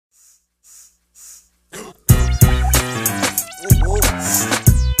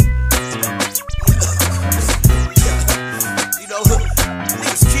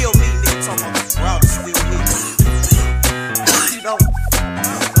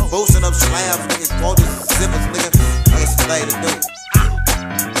slabs, niggas, quotas, zippers, nigga. I got some thing to do.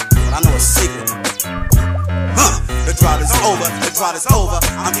 But I know a secret. The drought is over, the drought is over.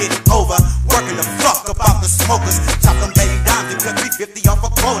 I'm getting over, working the fuck about the smokers. Chop them baby dimes and cut 350 off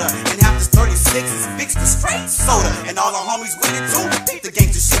a quota. And half this 36 is fixed to straight soda. And all our homies with it too. Beat the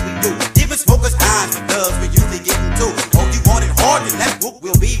gangster shit we do. Giving smokers dimes for dubs, we usually getting two. Oh, you want it hard, then that book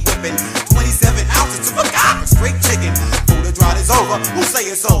will be whipping. 27 ounces to forgot, straight chicken. Food, the drought is over, who say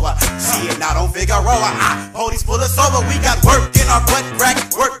it's over? Shit, not on Figaro. Police full of sober, we got work in our butt crack.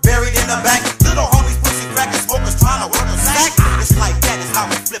 Work buried in the back. Little homies pushing crack and smokers trying to work a sack. It's like that is how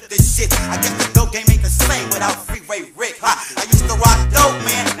we flip this shit. I guess the dope game ain't the same without Freeway Rick. I used to rock dope,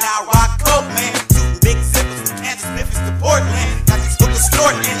 man, now I rock coke, man. Shooting big zippers from Kansas, Memphis to Portland. Got these hookers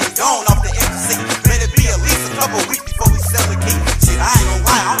snorting and they gone off the ecstasy. Better be at least a couple weeks before we sell the key. Shit, I ain't gon'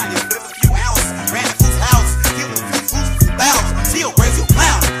 lie, I only did flip a few ounces. Ran to whose house, killed a few fools from thousands. She'll raise you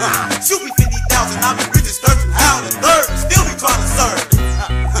clown. Shoot me 50,000, I'll be rich as Thurston Howell the third. Still be trying to serve.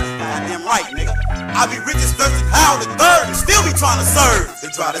 Goddamn right, nigga. I'll be rich as Thurston Howell the third and still be trying to serve. The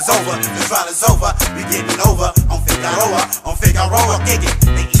drought is over, the drought is over. We getting over on Figuero, kick it.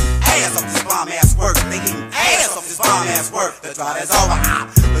 They eat ass off this bomb ass work. They eating ass off this bomb ass work. The drought is over,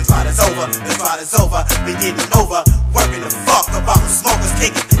 the drought is over, the drought is over. We getting over, working the fuck about the smokers,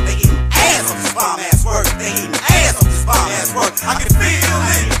 kick it. They eating ass off this bomb ass work. They eating ass off this bomb ass work. I can feel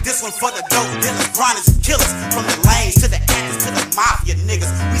it. This one for the dope dealers, grinders and killers. From the lanes to the actors to the mafia niggas.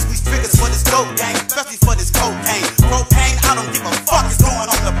 We squeeze triggers for this dope gang, especially for this cocaine. Propane, I don't give a fuck, it's going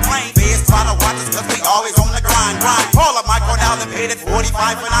on the plane. Feds try to watch us cause we always on the grind. Call up Mike now and paid it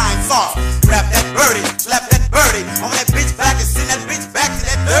 45 for 9 sauce. Grab that birdie, slap that birdie on that bitch back and send that bitch back to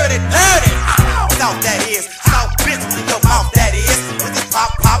that dirty. South that is, South bitch in your mouth that is. With this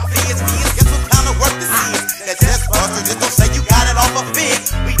pop, fizz, guess what kind of work this is? That test buster, just don't say you got it off a fig.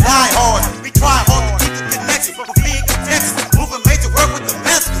 We die hard, we try hard to keep the connection from big to Texas. Moving major work with the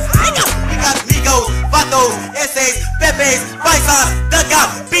messages. We got amigos, vatos, essays, bebes, paisans,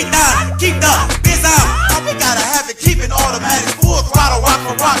 dugout, beat down, keep the biz on. We gotta have it, keep it automatic, full throttle, rock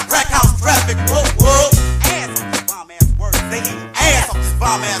for rock, crack house traffic, whoa, whoa. Ass off this bomb ass work, they eating ass off this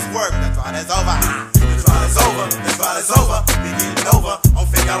bomb ass work. The drought is over, the drought is over, the drought is over. We getting over on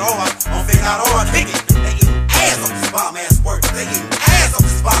Figuero, kick it. They eating ass off this bomb ass work, they eating ass off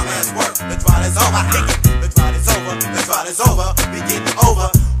this bomb ass work. The drought is over, kick it. The drought is over, the drought is over. We getting over,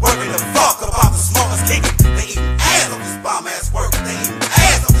 working the fuck about the smokers, kick it. They eating ass off this bomb ass work, they eating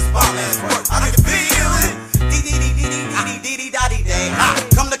ass off this bomb ass work. I can feel it.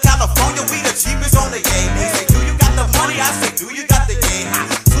 Come to California, we the cheapest on the game. They say, do you got the money? I say, do you got the game?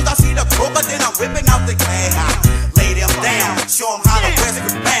 Soon as I see the coca, then I'm whipping out the cash. Lay them down, show them how the West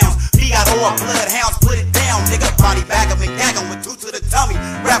could bounce. Figaro or bloodhounds, put it down, nigga. Body bag 'em and gag 'em with 2 to the tummy.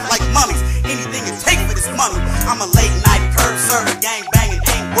 Rap like mummies, anything you take for this money. I'm a late night curb serving, gang banging,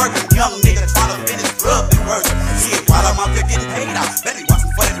 ain't working. Young nigga trying to finish grub and virgin. Shit, while I'm out there getting paid, I better be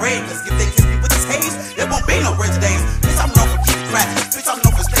watching for that raid. Cause if they kiss me with this haze, there won't be no rich days. Bitch, I'm known for keeping crack. Bitch, I'm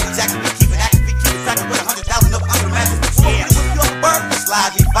known for steady jacking. We keep it active, we keep it cracking with 100,000 up under the mattress. Yeah, whip you up a bird,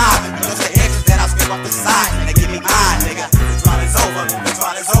 slide me 5. And those the edges that I scrape off the side. They give me mine, nigga. The drought is over, the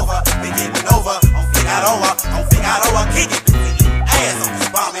drought is over. We getting over on Figuero, kick it. They eating ass on this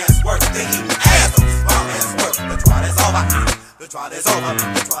bomb ass work. They eating ass on this bomb ass work. The drought is over. The drought is over,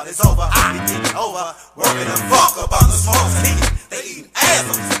 the drought is over. We getting over, working the fuck about the smokes, kick it. They eating ass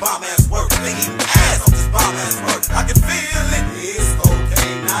on this bomb ass work. They eating ass on this bomb ass work. I can feel it. It's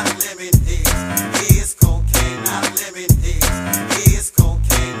cocaine, not lemon heads. It's cocaine, not lemon heads. It's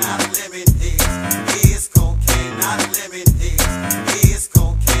cocaine, not lemon heads. It's cocaine, not lemon heads. It's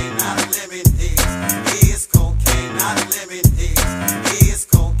cocaine, not lemon heads. It's cocaine, not lemon heads. It's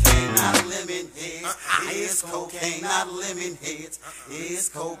cocaine, not lemon heads. It's cocaine, not lemon heads. It's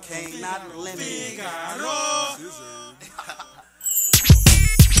cocaine, not lemon heads.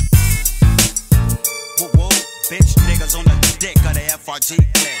 Whoa, whoa, bitch niggas on the dick of the FRG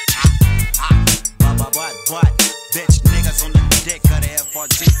clip. What? Bitch niggas on the dick of the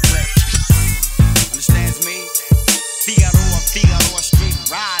FRG clip. Understands me? Figaro, street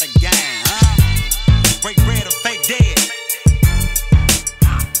rider gang, huh? Break bread or fake dead.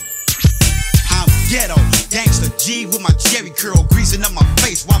 I'm ghetto, gangster G with my cherry curl, greasing up my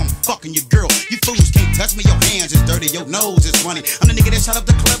face while I'm fucking your girl. You fools can't touch me, your hands is dirty, your nose is runny. I'm the nigga that shot up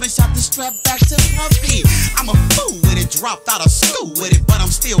the club and shot the strap back to Puffy. I'm a fool with it, dropped out of school with it, but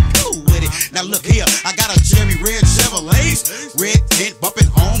I'm still cool with it. Now look here, I got a cherry red Chevrolet, red tint, bumping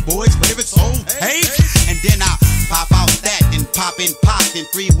homeboys, but if it's old, hey. And then I pop out that and pop in,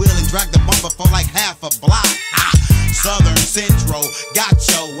 three-wheel and drag the bumper for like half a block. Southern Central, got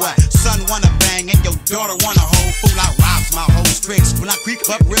your what? Sun wanna bang and your daughter wanna hold. Fool, I robs my whole tricks when I creep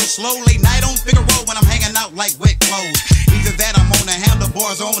up real slow. Late night on Figaro when I'm hanging out like wet clothes. Either that I'm on the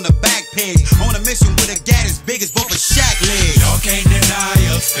handlebars or on the back peg. On a mission with a gat as big as both a shack leg. Y'all can't deny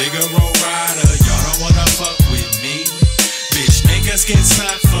a Figaro rider. Y'all don't wanna fuck with me. Bitch, niggas get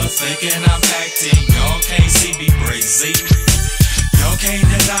slapped for thinking I'm acting. Y'all can't see B-Brazy. Y'all can't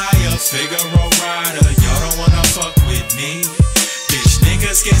deny a Figaro rider. Y'all don't wanna fuck with me. Bitch,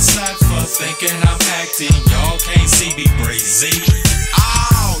 niggas get slapped for thinking I'm acting. Y'all can't see B-Brazy.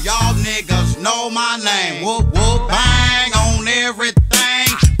 Oh, y'all niggas know my name. Whoop, whoop, bang on everything.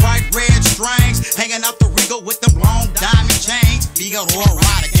 Bright red strings, hanging out the Regal with them long diamond chains. Figaro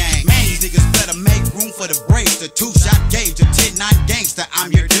rider gang. Man, these niggas better make room for the brace. The two-shot gauge, the 10-9 gangster.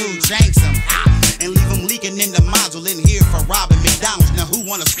 I'm your dude, shanks him. And leave him leaking in the muzzle in here for robbing McDonald's. Now who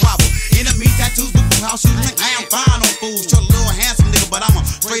wanna squabble? Enemy tattoos, boo house shoes, like I am fine on fools. You're a little handsome nigga, but I'm a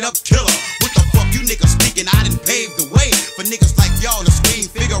straight up killer. What the fuck you niggas speaking? I done paved the way for niggas like y'all to scream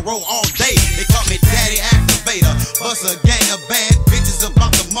Figaro all day. They call me Daddy Activator. Bust a gang of bad bitches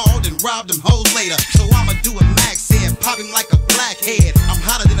about the mall and rob them hoes later. So I'ma do what Max said, pop him like a blackhead. I'm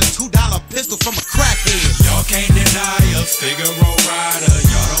hotter than a $2 pistol from a crackhead. Y'all can't deny a Figaro rider.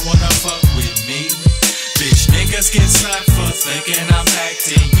 Y'all don't wanna fuck with me. Bitch, niggas get slapped for thinking I'm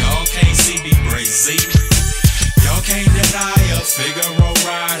acting. Y'all can't see B-Brazy. Y'all can't deny a Figaro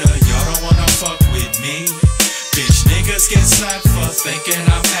rider. Y'all don't wanna fuck with me. Bitch, niggas get slapped for thinking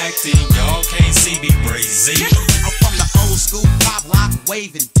I'm acting. Y'all can't see B-Brazy. I'm from the old school pop lock,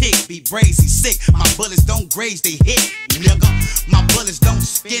 waving tick. B-Brazy sick. My bullets don't graze, they hit, nigga. My bullets don't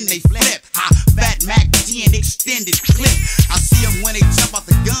spin, they flip. Fat Mac 10 extended clip. I see them when they jump out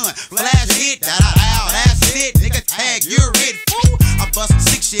the gun. Flash hit, that's it. Nigga tag, you're it, fool. I bust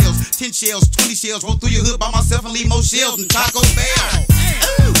 6 shells, 10 shells, 20 shells. Roll through your hood by myself and leave more shells than Taco Bell.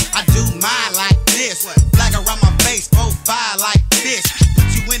 Ooh, I do mine like this. Flag around my face, 4-5 like this. Put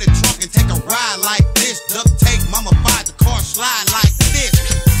you in the trunk and take a ride like this. Duct tape, mama buy the car slide like this.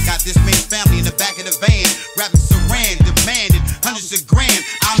 Got this man's family in the back of the van, rapping saran, demanding hundreds of grand.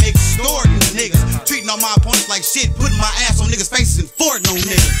 I'm extorting niggas, treating all my opponents like shit, putting my ass on niggas' faces and forting on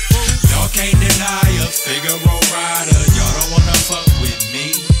niggas. Y'all can't deny a Figaro rider. Y'all don't wanna fuck with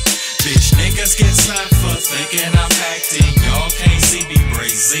me. Bitch, niggas get slapped for thinking I'm acting. Y'all can't see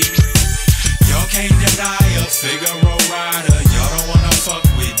B-Brazy. Y'all can't deny a Figaro rider. Y'all don't wanna fuck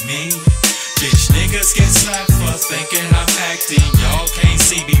with me. Bitch, niggas get slapped for thinking I'm acting. Y'all can't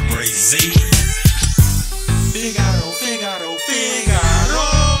see B-Brazy. Figaro, Figaro,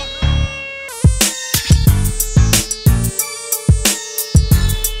 Figaro.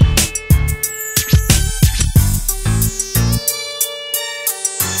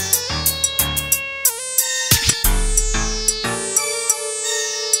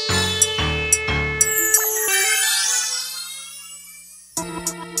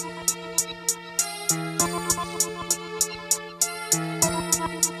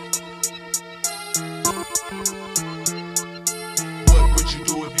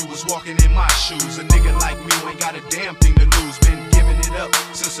 Walking in my shoes, a nigga like me who ain't got a damn thing to lose. Been giving it up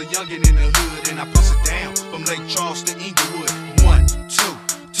since a youngin' in the hood, and I push it down from Lake Charles to Inglewood. 1, 2,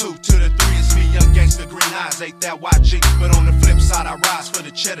 2 to the 3 is me, young gangster, green eyes, ain't that YG? But on the flip side, I rise for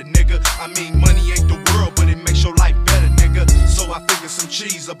the cheddar, nigga. I mean, money ain't the world, but it makes your life better, nigga. So I figure some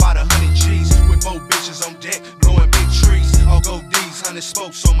cheese, about 100 G's, with 4 bitches on deck, blowing big trees. All gold D's, 100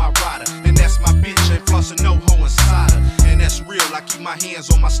 spokes on my rider, and that's my bitch, ain't flossing no hoe inside her. And that's real, I keep my hands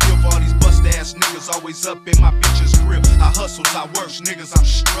on my steel for all these bust ass niggas always up in my bitch's grip. I hustles, I works, niggas, I'm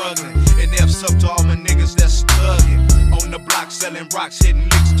struggling. And F's up to all my niggas that's thugging. On the block, selling rocks, hitting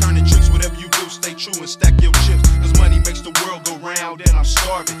licks, turning tricks, whatever you do, stay true and stack your chips. Cause money makes the world go round and I'm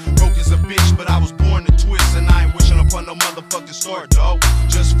starving. Broke as a bitch, but I was born to twist, and I ain't wishing upon no motherfucking star, dog.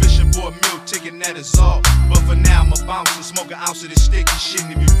 Just fishing for a meal ticket, that is all. But for now, I'm a bounce and smoke an ounce of this sticky shit.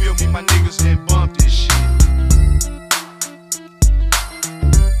 And if you feel me, my niggas, then bump this shit.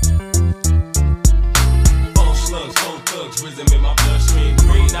 Slugs, 4 thugs, rizm in my bloodstream.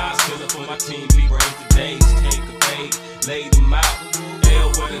 Green eyes, killer for my team. B-Brazy the days, take a fade, lay them out. L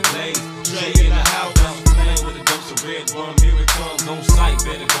with a glaze, Dre in the house. I'm playing with a dose of red rum. Here it comes on sight.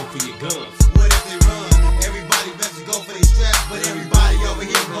 Better go for your guns. What if they run? Everybody better go for their straps, but everybody over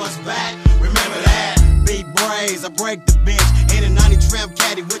here bust back. Remember that. B-Brazy, I break the bench. In a 90 tram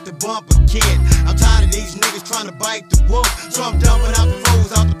caddy with the bumper kit. I'm tired of these niggas trying to bite the wolf, so I'm dumping out the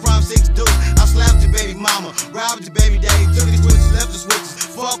fools out the Prime 6 Duke. I slapped your baby mama, robbed your baby daddy, took the switches, left the switches,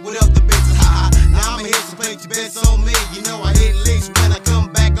 fuck with up the bitches, haha. Now I'ma hit some place, your bets on me. You know I hit leaks when I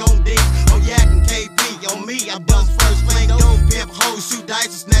come back on D. Oh, Yak and KP on me, I bust first, flank dope, pimp hoes, shoot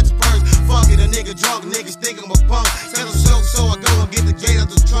dice and snatch a purse. nigga drunk, niggas think I'm a punk. Settle so I go and get the gate of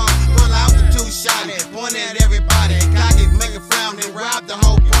the trunk. Pull out the two-shot, point at everybody. Cock it, make a frown, then rob the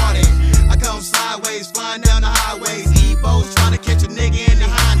whole party. I come sideways, flying down the highways. E-boats trying to catch a nigga in the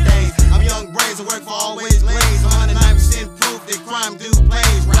Hyundais. I'm young brains, I work for always lays. 109% proof that crime do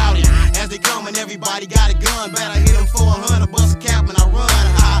plays. Rowdy as they come and everybody got a gun. Bet I hit him for 100, bust a cap and I run.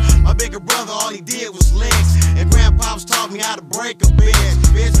 My bigger brother, all he did was legs. And grandpops taught me how to break a bed.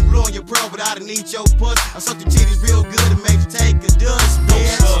 Bitch, I'm blowing your pearl, but I done eat your puss. I suck your titties real good to make you take a dust,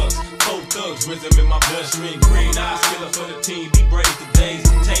 bitch. Four thugs, rhythm in my bloodstream. Green eyes, killer for the team. B-Brazy the days.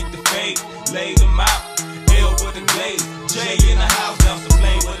 Take the fade, lay them out. L with the glaze. J in the house, douse the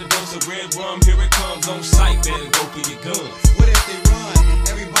flame with a dose of red rum. Here it comes on sight. Better go for your guns. What if they run?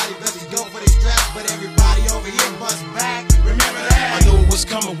 Everybody best go for their straps, but everybody over here bust back. Remember that? I knew it was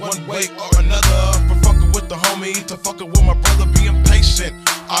coming one way or another. From fucking with the homie to fucking with my brother, being patient.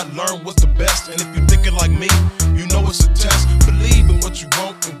 I learned what's the best, and if you thinking like me, you know it's a test. Believe in what you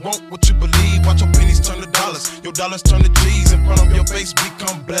want and want what you believe. Watch your pennies turn to dollars, your dollars turn to G's. In front of your face,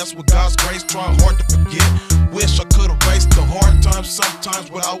 become blessed with God's grace. Trying hard to forget. Wish I could erase the hard times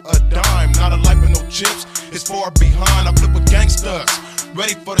sometimes without a dime. Not a life with no chips, it's far behind. I flip with gangsters,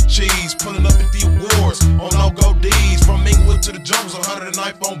 ready for the cheese. Pulling up at the awards on no-go D's. From Inglewood to the Jones,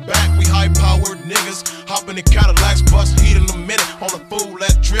 109th on back. We high-powered niggas, hopping in Cadillacs, bust heat in a minute on a fool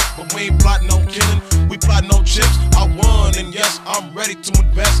that trip. But we ain't plotting on killing, we plotting on chips. I won, and yes, I'm ready to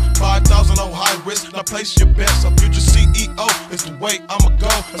invest. 5,000 on high risk, now place your bets. A future CEO is the way I'ma go.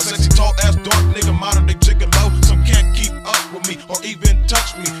 A sexy, tall-ass, dark nigga, modern day chicken low. Some can't keep up with me or even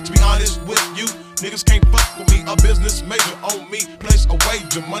touch me. To be honest with you, niggas can't fuck with me. A business major on me, place a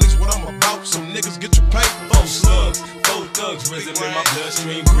wager. Money's what I'm about, some niggas get your pay. Four thugs, rhythm in my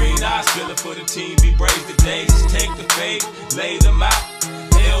bloodstream. Green eyes, killer for the team. B-Brazy the days. Take the fade, lay them out.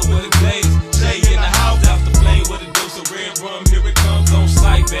 L with a glaze. J in the house, douse the flame with a dose of red rum. Here it comes on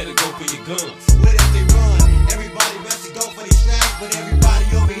sight. Better go for your guns. What if they run? Everybody best go for their straps, but everybody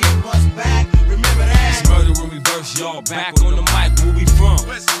over here bust back. Remember that? It's murder in reverse, y'all. Back on the mic, where we from?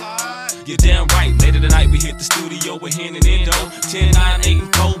 You're damn right. Later tonight we hit the studio with Hen and Endo. 10, 9, 8,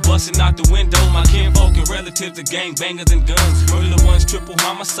 and 4, busting out the window. My kinfolk and relatives are gang bangers and guns. Murder the ones, triple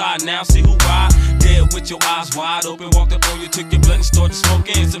homicide. Now see who ride. Dead with your eyes wide open. Walked up on you, took your blunt and started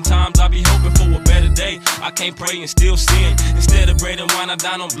smoking. Sometimes I be hoping for a better day. I can't pray and still sin. Instead of bread and wine, I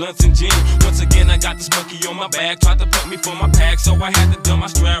dine on blunts and gin. Once again, I got this monkey on my back. Tried to put me for my pack, so I had to dump my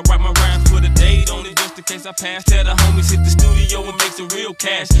strap. Write my rhymes for the date on it just in case I pass. Tell the homies hit the studio and make some real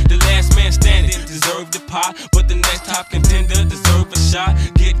cash. The last man standing deserve the pot, but the next top contender deserve a shot.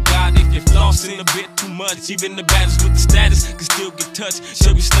 Get God if you're flossing a bit too much. Even the baddest with the status can still get touched.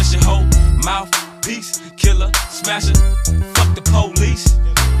 Show you slush your whole mouth, piece, killer, smasher. Fuck the police.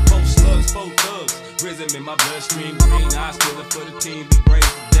 Four slugs, four thugs, rhythm in my bloodstream. Green eyes, killer for the team.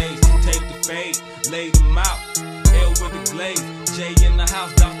 B-Brazy the days. Take the fade, lay them out. L with the glaze. J in the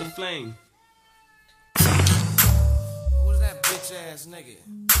house, douse the flame. Who's that bitch ass nigga?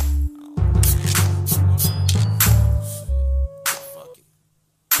 Fuck it.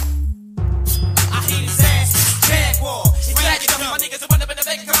 I hit his ass, Jaguar. Glad you got me, my niggas run up in the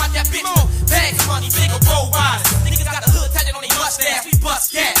bank, come out that bitch. Bag of money, big old roll riders. Niggas got the hood tatted on their mustache, we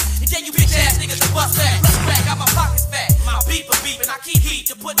bust gas. And then you bitch ass niggas that bust back. Plus back, got my pockets fat. My beeper beeping, I keep heat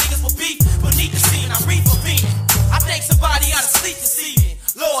to put niggas with beef beneath the scene. I reefer fiending. I think somebody ought to sleep this evening.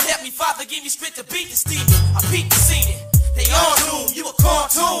 Lord help me, Father, give me strength to beat the steaming. I peep the scene. They all doom, you a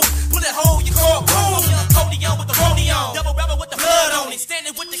cartoon. Bullet hole, you call boom. Young Codion with the Rodion. Double rubber with the blood on it.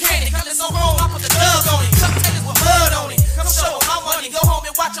 Standing with the candy, colors so wrong, I put the gloves on it. Tuck tailors with blood on it. Come show 'em my money, go home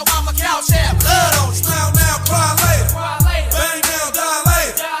and watch your mama couch have blood on it. Smile now, cry later. Cry later. Bang now, die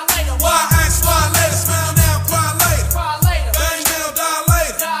later. Die later. Why ask why later? Smile now, cry later. Cry later. Bang now, die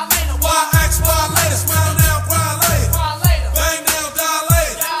later. Die later. Why ask why later? Smile now, cry later. Cry later. Bang now, die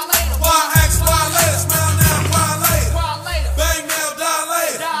later. Die later. Why ask why later? Smile now, cry later. Cry later. Bang now, die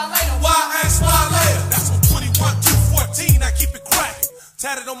later. Die later. Why ask why later? That's on 21, 214. I keep it cracking.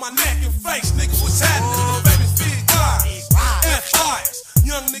 Tatted on my neck and face, niggas, what's happening? The baby's big eyes, F-fires.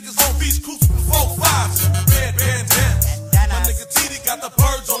 Young niggas on beach cruising with 4-5s. Red bandanas. My nigga TD got the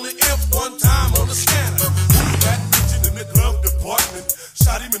birds on the imp one time on the scanner. Who got bitchin' in the glove department?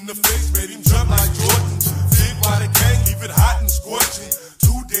 Shot him in the face, made him jump like Jordan. Big by the gang, leave it hot and scorching.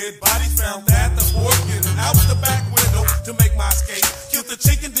 2 dead bodies found at the organ. Out the back window to make my escape. Killed the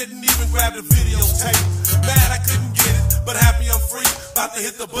chicken, didn't even grab the videotape. Mad I couldn't get it, but happy I'm free. About to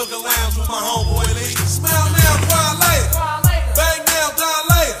hit the booger lounge with my homeboy Lee. Smile now, cry later. Cry later. Bang now, die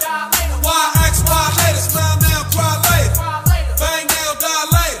later. Die later. Why ask why later? Smile now, cry later. Cry later. Bang now, die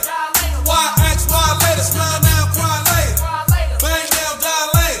later. Die later. Why ask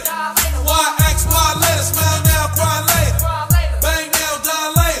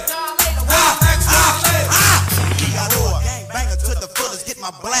my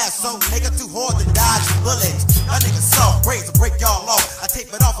blast so nigga too hard to dodge bullets. That nigga soft, braids to break y'all off. I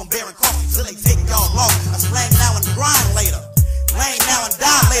tape it off, I'm bearing coffee till they take y'all off. I slang now and grind later. Lane now and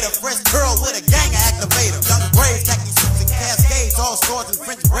die later. Fresh curl with a gang activator. Young braids, khaki suits and cascades, all swords and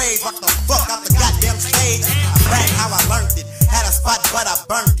French braids. Rock the fuck out the goddamn stage. I bang how I learned it. Had a spot but I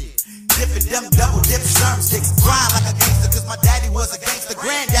burnt it. Dipping them double dip sherm sticks. Grind like a gangster cause my daddy was a gangster.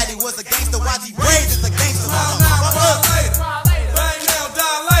 Granddaddy was a gangster. YG Braids is a gangster. Smile now, cry later. Bang now,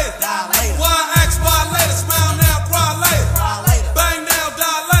 die later. Why ask why later? Smile now, cry later. Bang now,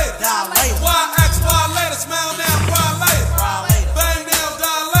 die later. Why ask why later? Smile now, cry later. Bang now,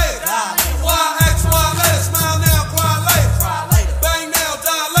 die later. Why ask why later? Smile now, cry later. Bang now,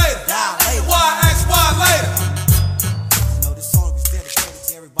 die later. Why ask why later? You know this song is dedicated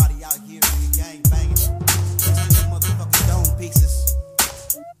to everybody out here in the gang banging. These motherfucking dome pieces.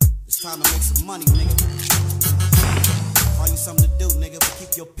 It's time to make some money, nigga. Find you something to do, nigga, but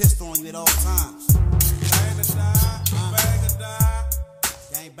keep your pistol on you at all times. Bang or die, bang or die.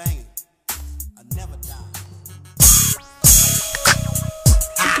 Gang banging. I never die.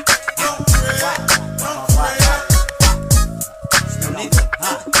 Don't trip, don't trip. Nigga,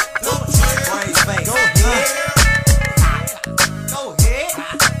 Don't trip, go ahead. Go ahead.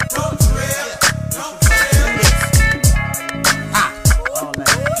 don't trip, don't trip.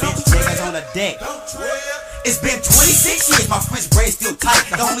 Bitch niggas on the deck. Don't trip. It's been 26 years, my French braids still tight.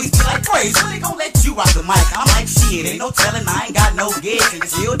 The homies be like, Braids, really gon' let you rock the mic. I'm like, shit, ain't no telling, I ain't got no gigs. And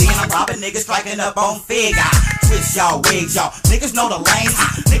until then, I'm robbing niggas, striking up on fig. I twist y'all wigs, y'all. Niggas know the lane.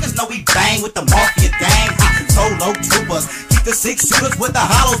 Niggas know we bang with the mafia gang. Solo troopers, keep the 6 shooters with the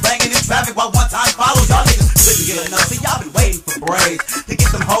hollows banging in traffic while one time follows. Y'all niggas couldn't get enough, so y'all been waiting for Braids to get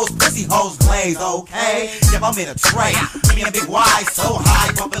them hoes, pussy hoes glazed, okay? Yep, I'm in a tray. Me and Big Y so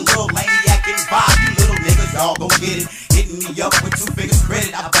high, bumping little maniac and vibe. You little niggas, y'all gon' get it. Hitting me up with 2 fingers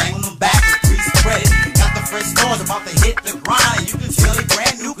credit. I bang on them back with 3 credit. Got the fresh stores about to hit the grind. You can tell they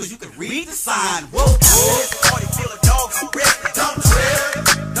brand new cause you can read the sign. Whoa, this party feel a dog who rip. Don't trip,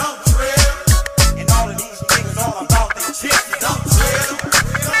 don't trip. And all of these niggas all about they chips. Don't trip,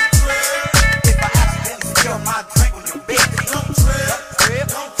 don't trip. If I accidentally spill my drink on your bitch. Don't trip,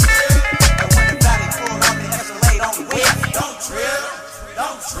 don't trip. And when the valley pulled out the Escalade on the whip. Don't trip,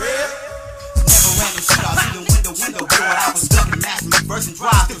 don't trip. Never ran the shit out, even window board. I was stuck in mass me verse and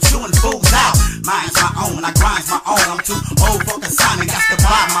drive, still chewing fools out. Mine's my own, I grind's my own. I'm too old for consignment, got to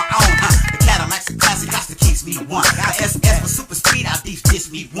buy my own. The Cadillac's a classic, got to keep me one. The SS for super speed, I deep dish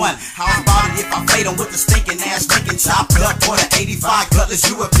me one. How about it if I fade them with the stinking ass, stinking chopped up for the 85 cutlass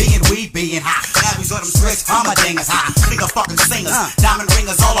European, we being hot. Navies of them stretch hummer-dingers, hot. Finger fucking singers, diamond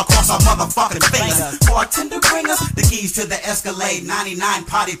ringers all across our motherfucking fingers. Bartender bringers, the keys to the Escalade, 99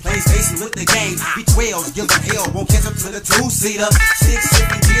 potty place, facing with the game. B12s, give them hell, won't catch up to the 2-seater. 6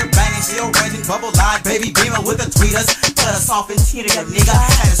 sipping gear, banging, still ranging, bubble line, baby beamer with the tweeters. Cut us off interior, nigga.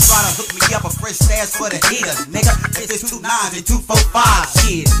 Had a spot to hook me up a fresh stash for the heaters, nigga. If it's 2 9s and 2 4 5,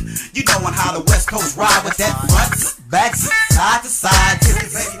 shit. You knowin' how the West Coast ride with that front, back, side to side. Till the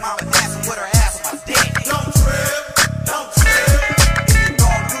baby mama dancing with her ass on my dick. Don't trip, don't trip. If you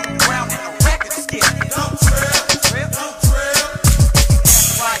gon' do the ground in the record skip. Don't trip, don't trip.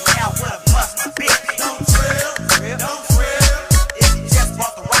 Dancing right now with a must, my bitch. Don't trip, don't trip. If you just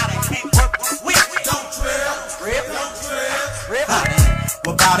bought the ride and can't work the switch. Don't trip, Trip, don't trip.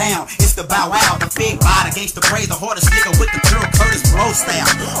 well, bow down, it's the bow wow, the big ride against the Brazy, the hardest nigga with the Curl Curtis blow style.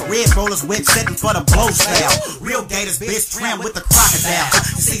 Red rollers with setting for the blow style. Real gators, bitch, trim with the crocodile.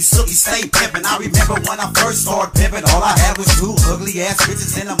 You see, Sookie stay pimpin'. I remember when I first started pimpin', all I had was 2 ugly ass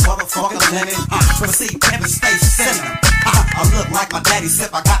bitches in a motherfucking lemon. But see, pimpin' stay cinnamon. I look like my daddy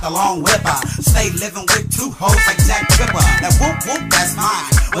sip, I got the long whip. I stay living with 2 hoes like Jack Tripper. That whoop whoop, that's mine.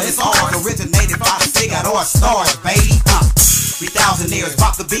 Well, it's all originated by the figaro stars, baby. 3,000 years,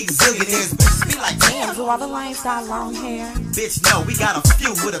 pop the beat, zillionaires. Bitches be like, Damn, do all the lanes got long hair? bitch, no, we got a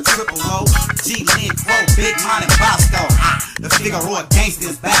few with a triple O. G, Lynn, Crow, Big Mon, and Bosco. The Figaro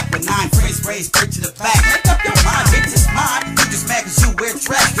gangsters back with 9 French braids straight to the back. Make up your mind, bitch, it's mine. You just mad cause you wear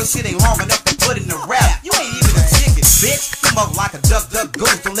trash. Your shit ain't long enough to put in the rap. You ain't even a chicken, bitch. You move like a duck, duck,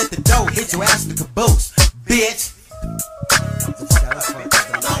 goose. Don't let the dough hit your ass in the caboose, bitch.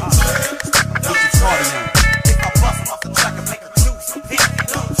 If I bust them off the track and make a juice, bitch.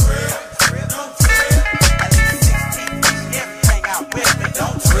 Don't trip, don't trip. At least 16 feet, everything out with me.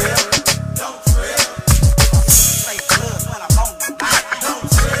 Don't trip. Don't trip, Say blood when I'm on the night. don't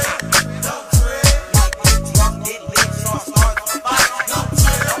trip, don't trip. Like when you drunk, get lit, start on fire. Don't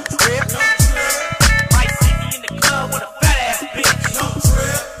trip, don't trip. Might see me in the club with a fat ass bitch. Don't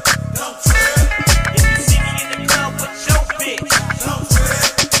trip, don't trip. If you see me in the club with your bitch. Don't trip,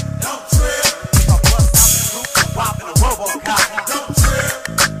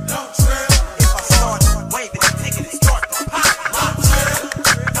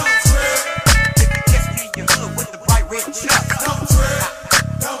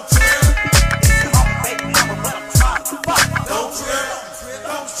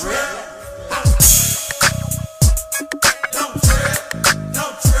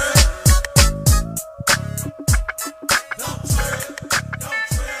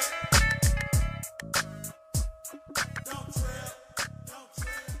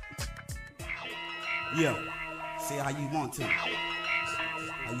 Yeah, see how you want to.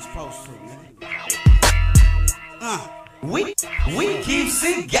 How you supposed to, nigga. We keep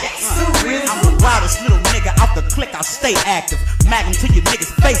seeing gangsterizm. I'm the wildest little nigga out the clique, I stay active. Magging to your niggas'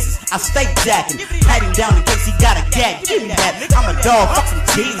 faces, I stay jacking. Pat him down in case he got a gag, give me that. I'm a dog, fuck some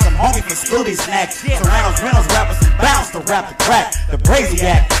cheese, I'm hungry for Scooby snacks. Surrounds, Reynolds, rappers, and bounce to rap the crack. The Brazy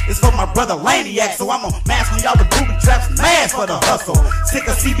act is for my brother Laniac, so I'm gonna mask me all the booby traps, mad for the hustle. Sick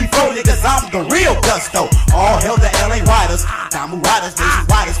of CB4 niggas, I'm the real gusto. All hell the LA riders, Damu riders, Nation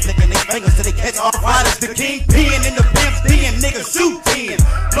riders, flicking their fingers till they catch all riders. The king peeing in the pimps, being niggas shoot 10.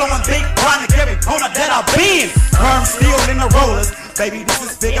 Blowing big chronic every corner that I've been. Perm steel in the rollers, baby this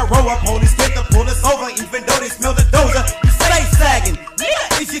is figaro. Police get to pull us over, even though they smell the dozer. You stay sagging,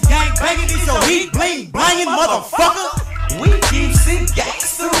 yeah, it's your gang banging, it's your heat bling blangin', motherfucker. We keep seeing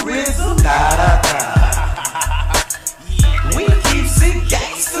gangsterizm. Da da da. We keep seeing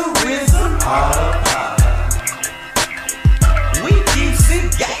gangsterizm. Harder, harder. We keep seeing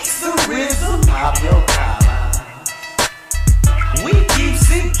gangsterizm. Pop your collar. We keep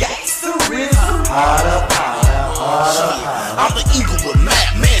seeing gangsterizm. Harder, harder, harder, harder. I'm the Inglewood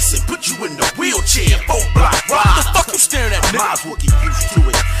Mad Manson, put you in the wheelchair, 4-block ride. The fuck you staring at, might as well get used to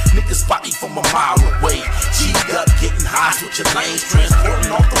it. Niggas spot me from a mile away. G'd up, getting high, switching lanes,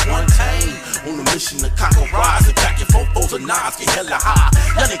 transporting off the one tame. On a mission to conquer rise and packing fofos and knives, get hella high.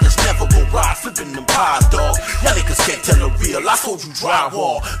 Y'all niggas never gon' ride, flipping them pies, dog. Y'all niggas can't tell the real, I told you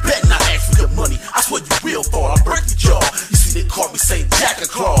drywall. Bet not ask for your money, I swear you real thought I'll break your jaw. You see they call me St. Jack and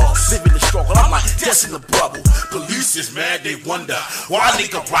Claus, living the struggle, I'm like death in the bubble. Police is mad, they wonder why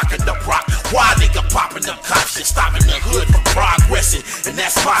nigga rockin' the rock, why nigga popping the cops and stopping the hood from progressing. And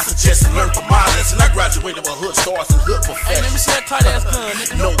that's my suggestion, learn from my lesson. I graduated with hood stars and hood profession. Hey, let me see that tight ass gun,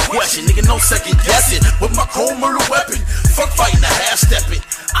 nigga. No question, nigga, no second guessing. With my cold murder weapon, fuck fighting the half stepping.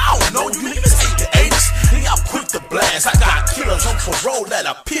 I don't know, you niggas hate the 80s. Nigga, I'm quick to blast. I got killers on parole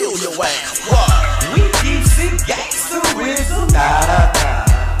that'll peel your ass. What? We keep seeing gangsterizm. Da da da.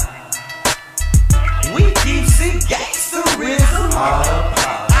 We keep seeing gangsterizm.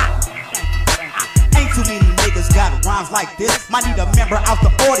 Ain't too many niggas got rhymes like this. Might need a member out the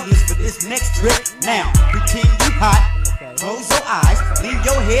audience for this next trick. Now, pretend you hot. Close your eyes, lean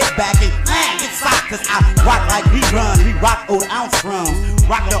your head back and it's hot. Cause I rock like we run, we rock old ounce drums.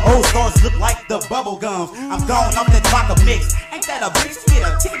 Rock the old stars, look like the bubble gums. I'm gone off that vodka mix. Ain't that a bitch? Get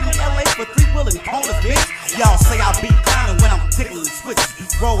a ticket in LA for 3 wheeling corners, bitch. Y'all say I be clowning when I'm tickling switches.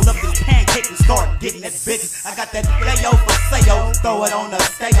 Roll up this pancake and start getting that bitch. I got that Ghetto for sale, throw it on the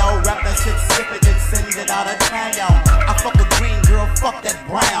stale. Wrap that shit, sip it, and send it out of town. I fuck a green girl, fuck that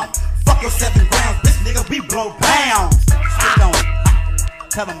brown. Fuck your 7 grams, bitch nigga, we blow pounds. Sit on it,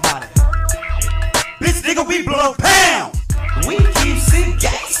 tell them about it. Bitch nigga, we blow pounds. We keep seeing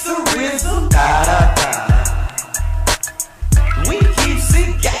gangsterizm. Da da da. We keep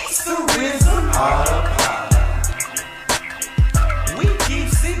seeing gangsterizm. Harder, harder. We keep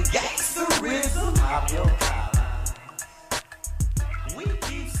seeing gangsterizm. Pop your collar. We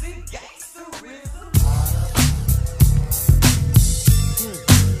keep seeing gangsterizm.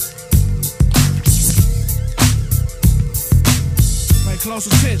 Pay close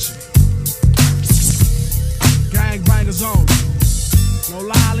attention. Gang bangers only. No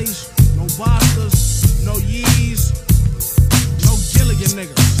lollies, no busters, no yees, no Gilligan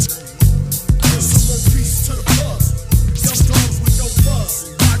niggas. Some more pieces to the bus. Young dogs with no buzz.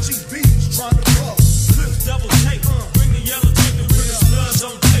 Watching beats, trying to buzz. Clips double take, bring the yellow tape, the witness blood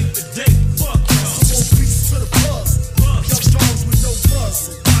don't take the date. Fuck y'all. Some more pieces to the bus. Young dogs with no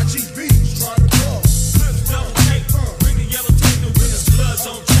buzz. Watching beats, trying to buzz. Clips double take, bring the yellow tape, the witness blood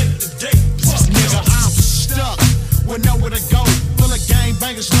don't take the date. Fuck Nigga, I'm stuck with nowhere to go. Full of gang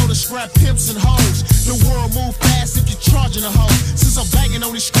bangers, know to scrap pimps and hoes. The world move fast if you're charging a hoe. Since I'm banging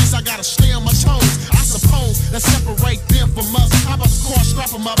on these streets, I gotta stay on my toes. I suppose that separate them from us. How about the car, strap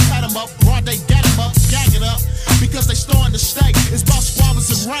them up, pat them up, broad they get them up, gag it up. Because they starting to stay. It's about squabbers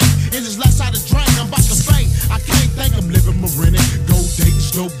and rank. And it's left side of drain, I'm about to faint. I can't think I'm living Marinette. Go dating,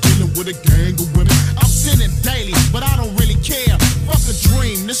 slow dealing with a gang of women. I'm sinning daily, but I don't really care. Fuck a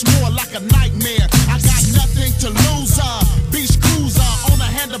dream, this more like a nightmare. I got nothing to lose, beach cruiser on a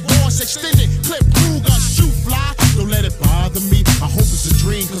handlebars, extended clip Ruger, shoot fly. Don't let it bother me. I hope it's a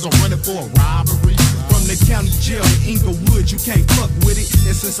dream, cause I'm running for a robbery. From the county jail in Inglewood, you can't fuck with it.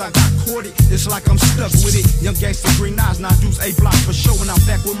 And since I got courted, it's like I'm stuck with it. Young gangster, green eyes, now dudes A block for show. And I'm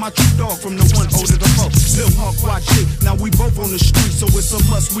back with my true dog from the 1 O to the 4. Lil Hawk YG, now we both on the street, so it's a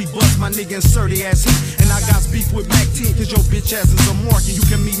must. We bust my nigga inserty ass heat. And I got beef with Mac 10, cause your bitch ass is a mark. And you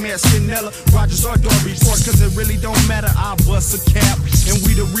can meet me at Sinella, Rogers or Darby Ford, cause it really don't matter. I bust a cap. And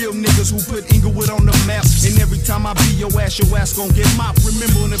we the real niggas who put Inglewood on the map. And every time I beat your ass gon' get mopped.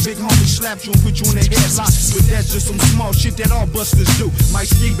 Remember when the big homie slapped you and put you in a headlock? But that's just some small shit that all busters do. My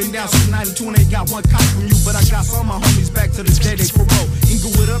ski been down since 92 and ain't got one cop from you. But I got all my homies back to the day they parole.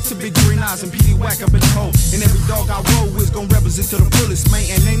 Inglewood up to Big Green Eyes and PD Whack up in the hole. And every dog I roll with gon' represent to the fullest, man.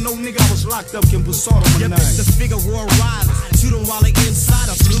 And ain't no nigga I was locked up can put salt on my name. The figaro riders, shoot them while they inside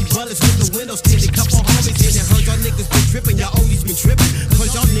us. Blue bullets with the windows tinted. Couple homies in it. Heard y'all niggas been tripping, y'all always been tripping.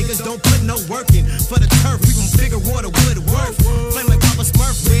 Cause y'all niggas don't put no work in. For the turf, we from Figaro to Woodworth. Flame like Papa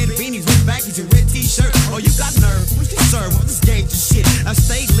Smurf, red beanies with baggies and red t-shirt. Oh, you got nerve, what you serve with this gangster shit? I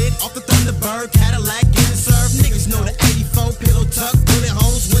stay lit off the Thunderbird, Cadillac, getting served. Niggas know the 84, pillow tuck, bullet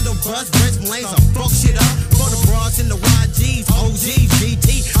holes, window bust, breast lanes. I fuck shit up for the broads in the YGs, OGs,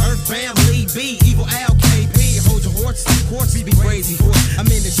 GT, Earthbound, Lee B, Evil Al, KP. Hold your horses, of course, we be crazy for it. I'm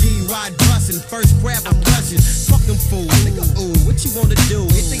in the G-Ride bustin', first grab, I'm rushing. Fuck them fools, nigga, ooh, what you wanna do?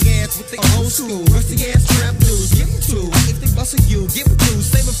 Hit the ass with the old school, rusty ass trap blues, give them two. If they bustin' you, give them two.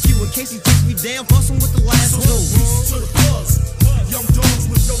 Save a few in case he takes me down, bust him with the last two. To the buzz, young dogs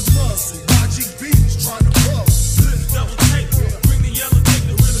with no muzzle. YGB's trying to buzz. Double tape, bring the yellow tape,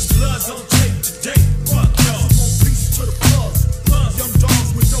 the realest bloods on tape today. Fuck y'all. Peace to the buzz, young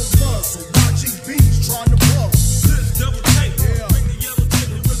dogs with no muzzle. YGB's trying to buzz. Double tape, bring the yellow tape,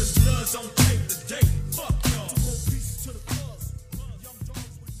 the realest bloods on tape today. Fuck y'all. Peace to the buzz, young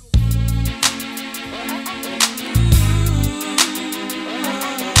dogs with no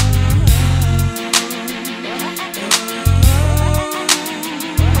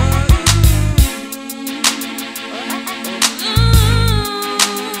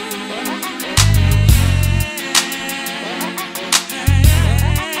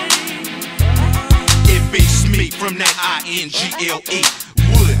from that I-N-G-L-E.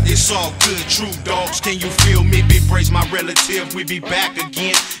 Wood, it's all good, true dogs. Can you feel me? B-Brazy, my relative, we be back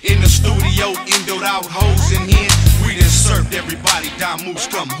again. In the studio, indoed out hoes in here. We done served everybody, dime moves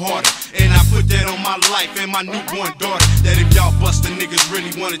come harder. And I put that on my life and my newborn daughter. That if y'all busta niggas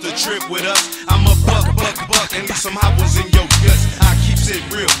really wanted to trip with us, I'm a buck, and leave some hot ones in your guts. I keeps it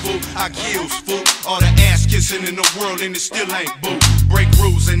real, fool, I kills, fool. All the ass kissing in the world and it still ain't boo. Break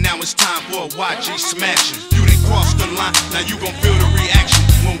rules and now it's time for a YG smashing. You done crossed the line, now you gon' feel the reaction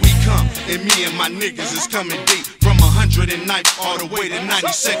when we come. And me and my niggas is coming deep from 109th all the way to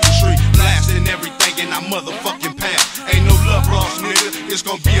 92nd Street. Blasting everything in our motherfucking path. Ain't no love lost, nigga, it's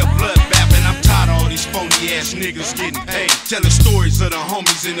gon' be a bloodbath. And I'm tired of all these phony ass niggas getting paid, telling stories of the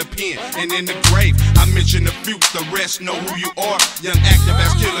homies in the pen and in the grave. I mention a few, the rest know who you are. Young active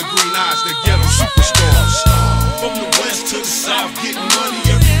ass killer, green eyes, the ghetto superstars. From the west to the south, getting money,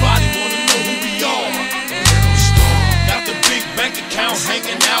 everybody wanna know who we are. Got the big bank account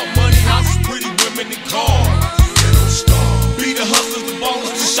hanging out, money houses, pretty women and cars. Be the hustlers, the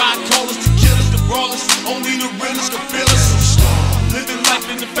ballers, the shot callers, the killers, the brawlers. Only the realest can feel us. Living life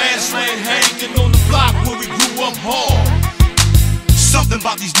in the fast lane, hanging on the block where we grew up hard. Something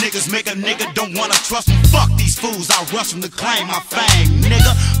about these niggas make a nigga don't wanna trust them. Fuck these fools, I rush them to claim my fame.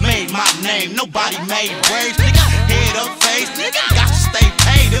 Nigga, made my name, nobody made waves. Nigga, head up face, nigga, got to stay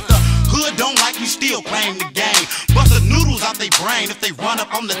paid. If the hood don't like me, still claim the game. Bust the noodles out they brain if they run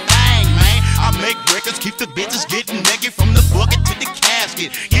up on the thing, man. I make records, keep the bitches getting naked from the bucket to the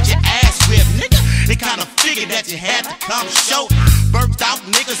casket. Get your ass whipped, nigga. They kinda figured that you had to come show. Burnt out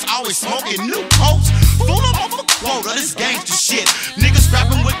niggas always smoking new coats. Fool them off a quota, this gangster shit. Niggas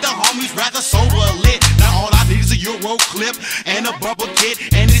scrapping with the homies, rather sober or lit. Now all I need is a Euro clip and a bubble kit.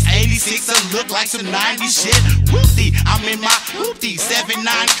 And this 86 look like some 90s shit. Whoopty, I'm in my hoopty, 7-9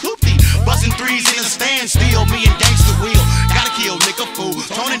 coopty. Bustin' threes in the stand, still me and gangster wheel. Gotta kill nigga fool,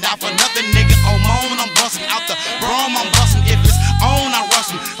 toning down for nothing nigga. On moan, I'm bustin' out the brom, I'm bustin'. If it's on, I rush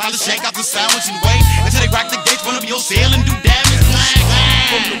them. Time to shake out the sandwich and wait until they crack the gates, run up your cell and do damage. Bang, bang.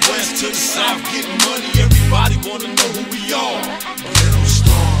 From the west to the south, getting money, everybody wanna know who we are.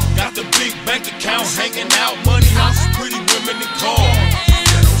 Got the big bank account hanging out, money houses, pretty women and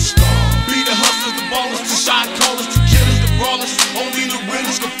cars. Be the hustlers, the ballers, the shot callers, the killers, the brawlers. Only the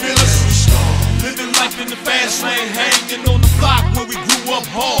realest can feel us. Living life in the fast lane, hanging on the block where we grew up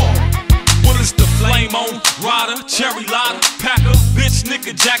hard. Well, it's the flame on, rider, cherry lighter, packer, bitch nigga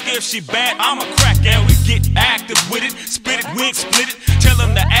a jacket if she bad, I'ma crack it. We get active with it, spit it, wig split it. Tell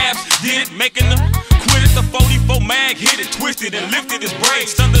them the abs did it, making them quit it. The 44 mag hit it, twisted and lifted his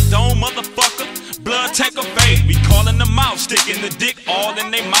braids. Thunderdome, motherfucker, blood take a fade. We calling them out, sticking the dick all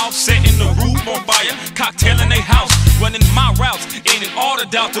in they mouth, setting the roof on fire, cocktail in they house, running my routes, ain't it all the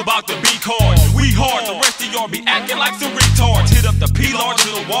doubt about the B card. We hard, the rest of y'all be acting like some retards. Hit up the P large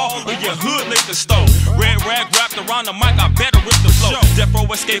to the wall or your hood liquor store. Red rag wrapped around the mic, I better rip the flow. Death row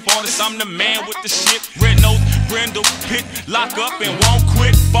escape artist, I'm the man with the shit. Red nose, Brindle, pit, lock up and won't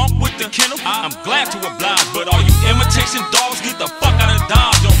quit. Funk with the kennel, I'm glad to oblige, but all you imitation dogs, get the fuck out of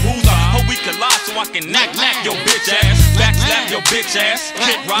Dodge. On rules, I hope we collide so I can knock your bitch ass, backslap your bitch ass,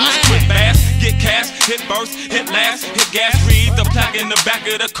 hit rise, quit fast, get cash, hit first, hit last, hit gas, read the plaque in the back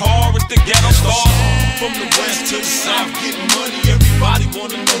of the car, it's the ghetto star. From the west to the south, getting money, everybody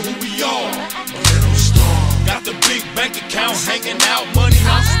wanna know who we are. Ghetto star. Got the big bank account hanging out, money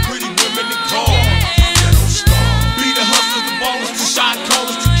houses, pretty women and cars. Ghetto star. Be the hustlers, the ballers, the shot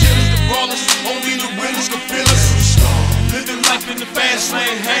callers, the killers, the brawlers, only the realest can feel us. Living life in the fast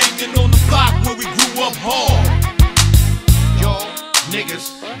lane, hanging on the block where we grew up hard. Y'all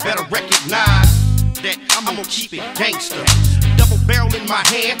niggas better recognize that I'm gonna keep it gangster. Double barrel in my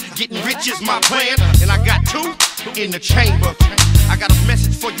hand, getting rich is my plan, and I got two in the chamber. I got a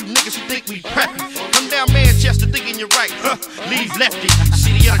message for you niggas who think we preppin'. Come down Manchester thinking you're right, leave lefty.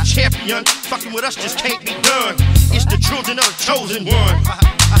 City of the champion, fucking with us just can't be done. It's the children of the chosen one.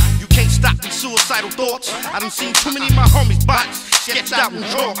 You can't stop these suicidal thoughts. I done seen too many of my homies' bots sketched out in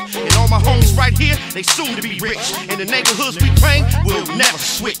chalk. And all my homies right here, they soon to be rich. In the neighborhoods we claim, we'll never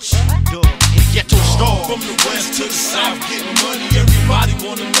switch. We ghetto star. From the west to the south, getting money, everybody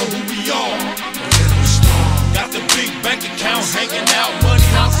wanna know who we are. Ghetto star. Got the big bank account hanging out, money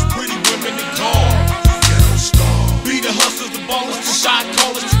houses, pretty women and cars. Ghetto star. Be the hustlers, the ballers, the shot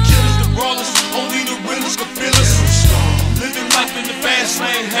callers, the killers, the brawlers, only the realest can feel us. Living life in the fast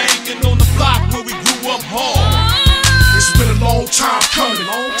lane, hanging on the block where we grew up hard. It's been a long time coming,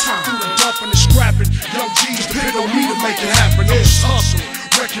 through the dumping and scrapping. Young G's depend on me to make it happen. It's hustle,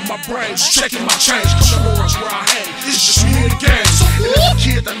 wrecking my brains, checking my change. Cause orange where I hang, it's just me and the gang. And every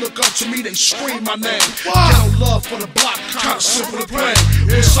kid that look up to me, they scream my name. Ghetto love for the block, kinda simple to plain.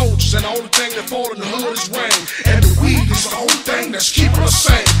 We're soldiers and the only thing that fall in the hood is rain. And the weed is the only thing that's keeping us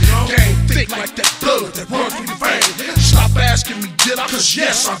sane. Game thick like that blood that run through your vein. Stop asking me, did I? Cause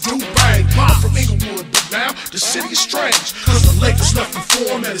yes, I do bang. I'm from Inglewood, but now the city is strange. Cause the Lakers left me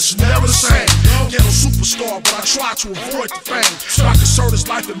form and it's never the same. Ghetto superstar, but I try to avoid the fame. So I can serve this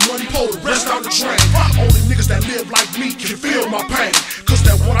life and money, pull the rest out the drain. Only niggas that live like me can feel my pain. Cause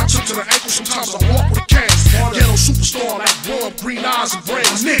that one I took to the ankle, sometimes I walk with a cane. Ghetto superstar like Rob, green eyes and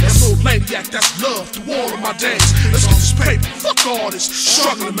brains. That little lady-act, that's love through all of my days. Let's get this paper, fuck all this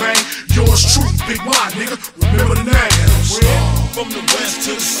struggling, man. Yours truly, Big Y, nigga, remember the name. From the west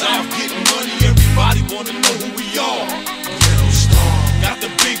to the south, getting money, everybody wanna know who we are. Ghetto star. Got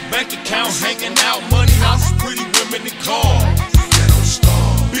the big bank account hanging out, money houses, pretty women and cars. Ghetto star.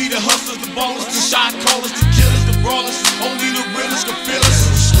 Be the hustlers, the ballers, the shot callers, the killers, the brawlers, only the realest can feel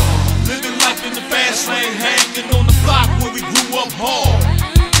us. Living life in the fast lane, hanging on the block where we grew up hard.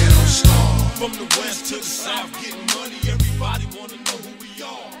 Ghetto star. From the west to the south, getting money, everybody wanna know who we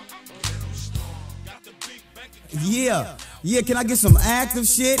are. Ghetto star. Got the big bank account. Yeah, can I get some active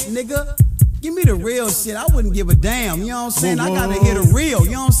shit, nigga? Give me the real shit, I wouldn't give a damn, you know what I'm saying? I gotta hear the real,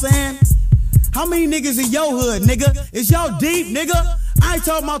 you know what I'm saying? How many niggas in your hood, nigga? Is y'all deep, nigga? I ain't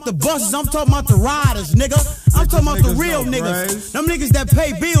talking about the buses, I'm talking about the riders, nigga. I'm talking about the real niggas. Them niggas that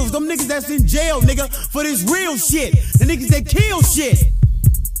pay bills, them niggas that's in jail, nigga, for this real shit. The niggas that kill shit.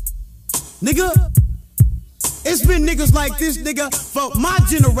 Nigga, it's been niggas like this, nigga, for my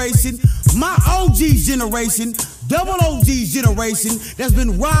generation, my OG's generation, double OG's generation, that's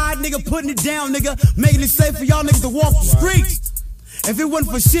been riding, nigga, putting it down, nigga, making it safe for y'all niggas to walk the streets. If it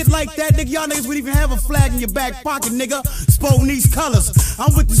wasn't for shit like that, nigga, y'all niggas wouldn't even have a flag in your back pocket, nigga. Sporting these colors.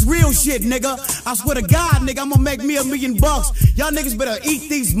 I'm with this real shit, nigga. I swear to God, nigga, I'm gonna make me $1 million. Y'all niggas better eat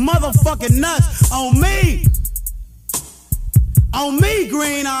these motherfucking nuts on me. On me,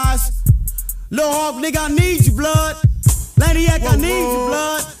 green eyes. Lil Hawk, nigga, I need you, blood. Laniac, I need you,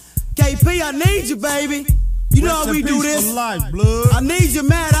 blood. KP, I need you, baby. You know how we do this. Life, blood. I need you,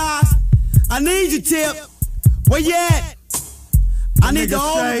 Mad Eye. I need you, Tip. Where you at? I need the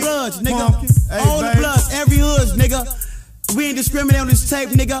whole bloods, nigga. All the bloods, every hoods, nigga. We ain't discriminating on this tape,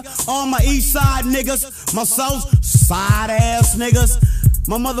 nigga. All my east side niggas, my south side ass niggas,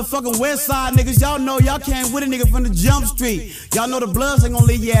 my motherfucking west side niggas. Y'all know y'all can't with a nigga from the jump street. Y'all know the bloods ain't gonna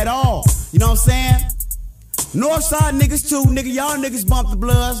leave you at all. You know what I'm saying? Northside niggas too, nigga. Y'all niggas bump the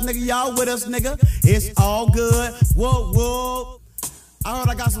bloods, nigga. Y'all with us, nigga. It's all good. Whoa, whoa. I heard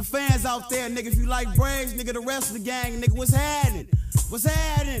I got some fans out there, nigga. If you like Brazy, nigga, the rest of the gang, nigga, what's happening? What's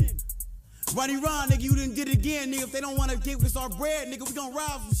happening? Runny run, nigga, you done did it again, nigga. If they don't wanna give us our bread, nigga, we gon'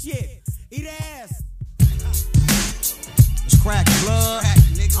 rob some shit. Eat ass. It's crack blood. I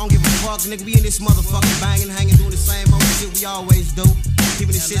don't give a fuck, nigga. We in this motherfucker banging, hanging, doing the same old shit we always do.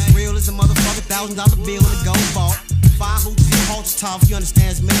 Keeping this shit real as a motherfucker $1,000 bill in the gold vault. 5 hoops in the halter top, you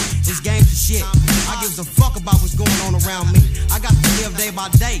understands me? It's gangster shit. I gives a fuck about what's going on around me. I got to live day by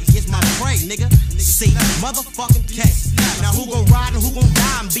day. It's my prey, nigga. See, motherfucking case. Now who gon' ride and who gon'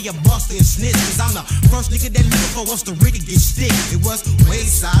 die and be a buster and snitch? Cause I'm the first nigga that looking for once the Ricky get stick. It was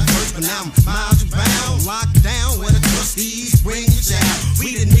wayside first, but now I'm miles bound. Locked down where the trustees bring your child.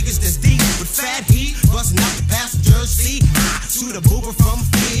 We the niggas that's deep with fat heat, busting out the passenger seat. To the boober from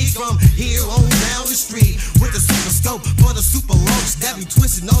feed, from here on down the street. With the super scope for the super lows that be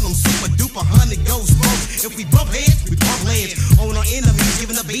twisting on them super duper 100 ghost folks. If we bump heads, we bump legs on our enemies,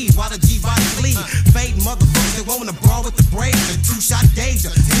 giving a beat while the G-body flee. Fade motherfuckers that wanna brawl with the brave. The 2-shot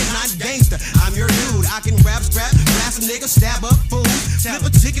danger, 10-9 gangster. I'm your dude. I can rap, scrap, blast a nigga, stab up food, flip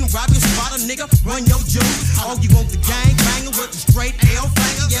a chicken, rob your spot a nigga, run your juice. Oh, you want the gang banging with the straight L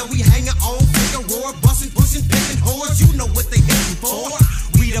flanger? Yeah, we hanging on figaro, busting, pushing, picking whores. You know what they hitting for.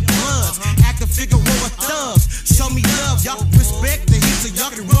 We the bloods, active figaro thugs. Show me love, y'all respect the heat, so y'all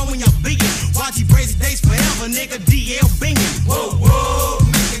can run when y'all beat it. Watch B-Brazy days forever, nigga. DL bangin'. Whoa, whoa,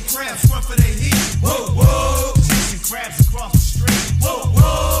 making crabs run for their heat. Whoa, whoa, chasing crabs across the street. Whoa,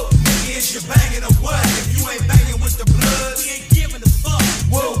 whoa, nigga, is you banging or what? If you ain't banging with the bloods, we ain't giving a fuck.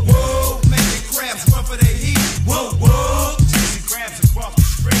 Whoa, whoa, making crabs run for their heat. Whoa, whoa, chasing crabs across the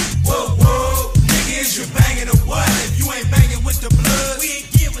street. Whoa, whoa, nigga, is you banging or what? If you ain't banging with the bloods, we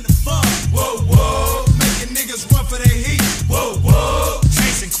ain't giving a fuck. Whoa, whoa, making niggas run for their heat. Whoa, whoa,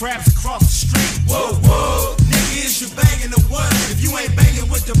 chasing crabs across the street. Whoa, whoa, nigga, is you banging or what? If you ain't banging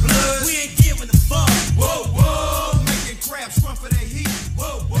with the bloods, we ain't giving a fuck. Whoa, whoa, making crabs run for their heat.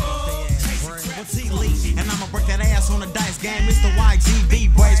 Whoa, whoa, What's he lead? And I'ma break that ass on the dice game. Mr. YG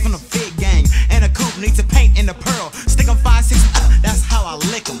B-Brazy from the Fig Gang. And a coupe needs to paint in the pearl. Stick 'em 5, 6, that's how I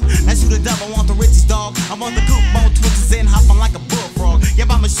lick 'em. That's you the devil, want the richest dog. I want the coupe, bone twitches in, hopping like a bullfrog. Yeah,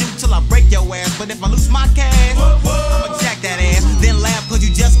 I'ma shoot till I break your ass. But if I lose my cash, I'ma jack that ass. Then laugh cause you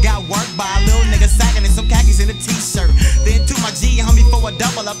just got worked by a little nigga sagging in some khakis in a t-shirt. Then to my G, homie, for a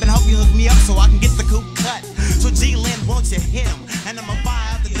double up and hope you hook me up so I can get the coupe cut. So G-Lin, won't you hit him? And I'ma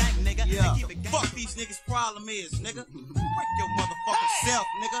fire out the back, nigga. Yeah. Fuck these niggas' problem is, nigga. Break your motherfucking self,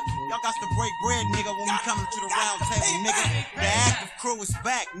 nigga. Y'all got to break bread, nigga, when we coming to the round table, nigga. The active crew is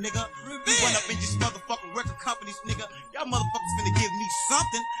back, nigga. We went up in these motherfucking record companies, nigga. Y'all motherfuckers finna give me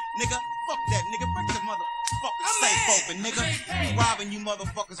something, nigga. Fuck that, nigga. Break the motherfucking safe open, nigga. We robbing you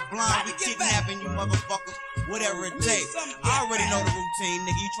motherfuckers blind. We kidnapping you motherfuckers. Whatever it takes. I already know the routine,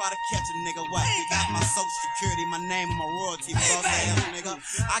 nigga. You try to catch a nigga, what? You got my social security, my name, and my royalty, boss ass, nigga.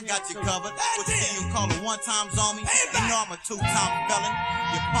 I got you covered. What you see, you call it 1 times on me? You know I'm a 2-time felon.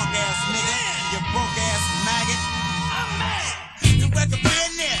 You punk ass nigga. You broke ass maggot. I'm mad. You record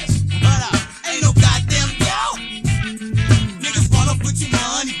business. But ain't no goddamn doubt. Niggas wanna put your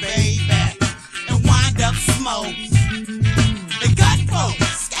money, baby, and wind up smoke. They cutthroat,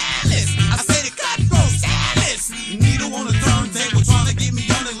 scandalous. I say they cutthroat, scandalous. Needle on the turntable, trying to get me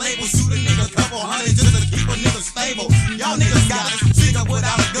on the label. Shoot a nigga a couple hundred just to keep a nigga stable. Y'all niggas got us, trigger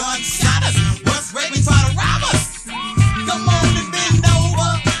without a gun, shot us. What's rape and try to rob us? Come on and bend over.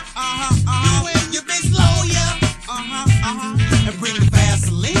 You and your bitch lawyer. And bring the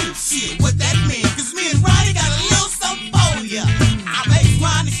Vaseline. Shit, what that mean? Cause me and Ronnie got a little something for ya. I make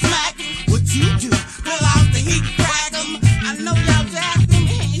Ronnie smack him. What you do? Pull out the heat, crack him. I know y'all jack them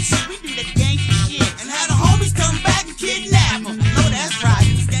hands. Shit, we do that gangster shit. And have the homies come back and kidnap him. No, that's right.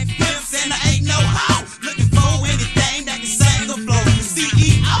 This gang pimps and I ain't no hoe. Looking for anything that can save the flow. The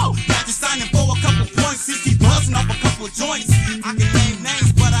CE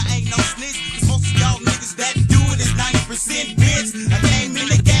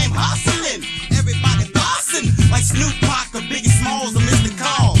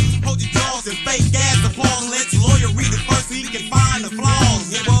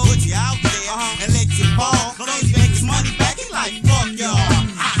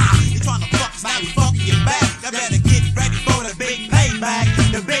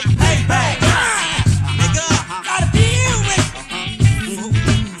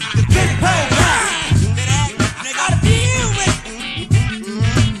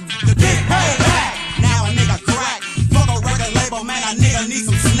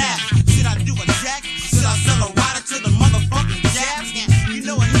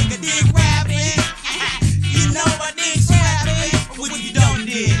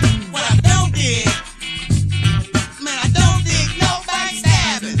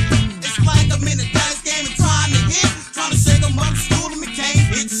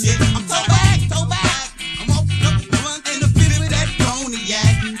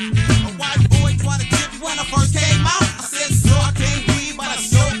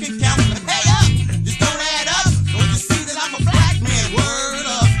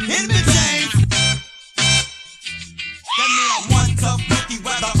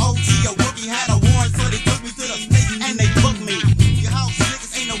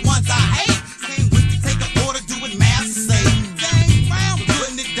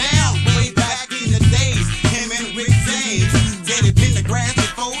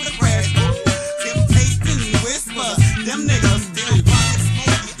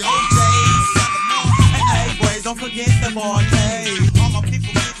 4K. All my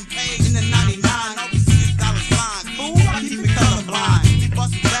people getting paid in the 99. All we see is dollar signs. Fool, I keep it colorblind. We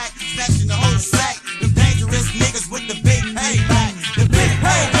bustin' back, snatching the whole sack. Them dangerous niggas with the big payback. The big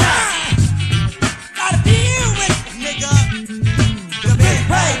payback. Gotta deal with it, nigga. The big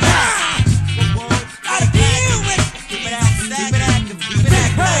payback. Gotta deal with it. Keep it out, keep it active, keep it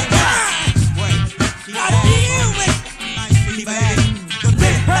active. Wait, gotta deal with it. Nice, keep it active. The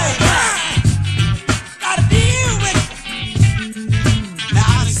big payback. Gotta deal with it. Now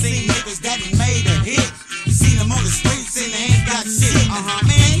I done seen niggas that done made a hit. Seen them on the streets and they ain't got shit.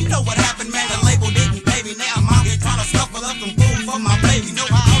 Man, you know what happened, man. The label didn't pay me. Now I'm out here trying to scuffle up some food for my baby. Know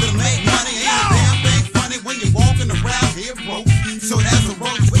how to make money. Ain't a damn thing funny when you're walking around here broke. So that's a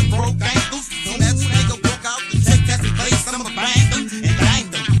road with broke ankles. So that nigga broke out the check that's in place. I'ma bang them and bang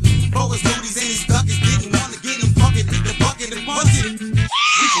them. Bogus duties and his duckers didn't want to get him bucket. Hit the bucket and punch it.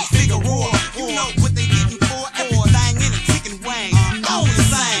 We can figaro. You know what they getting for? Everything in a chicken wing. All the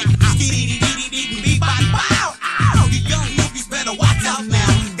same. You young niggas better watch out now.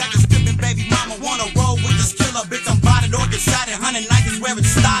 Got the stripping baby mama wanna roll with this killer bitch. I'm bodied or get shot at 100 nights is where it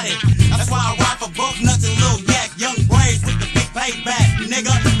started. That's why I ride for both nuts and Lil Yak. Young Brazy with the big payback,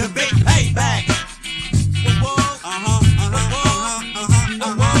 nigga. The big payback.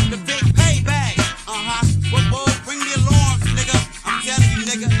 The big payback. Bring the alarms, nigga. I'm telling you,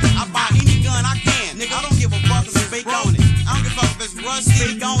 nigga. I buy any gun I can, nigga. I don't give a fuck if it's speak on it. I don't give a fuck if it's rusty.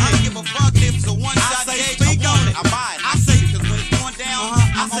 Speak on it. I don't give a fuck if it's a one-shot gauge. Speak on it. I buy it. I say it because when it's going down,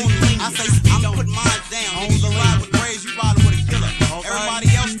 I say speak on it. I'm putting mine down. Nigga, you ride with Brazy, you ride with a killer.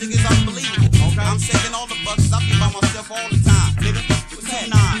 Everybody else think it's unbelievable. I'm shaking all the bucks. I be by myself all the time, nigga. What's that?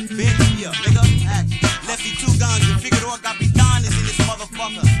 2-9, bitch, yeah, nigga. Lefty 2 guns, you figured out got me dying is in this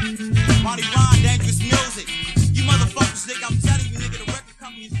motherfucker. Ronnie Ron, dangerous music. You motherfuckers think I'm telling you, nigga, the record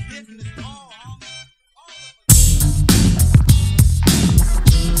company is different. It's all, homie.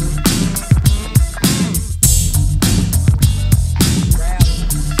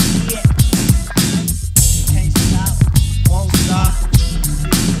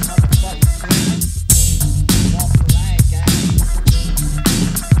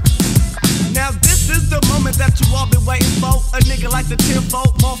 Now this is the moment that you all been waiting for. A nigga like the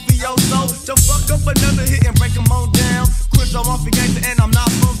tenfold mafioso. So fuck up another hit and break 'em on down. Chris, I'm off the gangster and I'm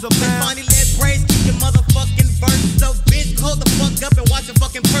not from the band. Funny, let Brazy keep your motherfucking verse. So bitch, hold the fuck up and watch your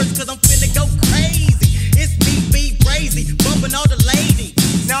fucking purse, cause I'm finna go crazy. It's me, B-Brazy, bumping all the ladies.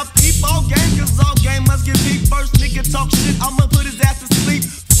 Now peep all game, cause all game must get beat first. Nigga talk shit, I'ma put his ass to sleep.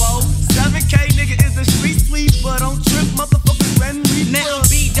 7K nigga is a street sweeper. Don't trip, motherfuckers, when we Now I'm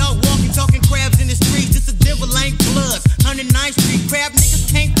B-Dog walking, talking crabs in the streets. This is Denver Lane Bloods, 109th Street. Crab niggas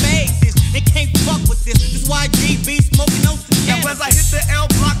can't fake this, they can't fuck with this. This why GB smoking on some Now as I hit the L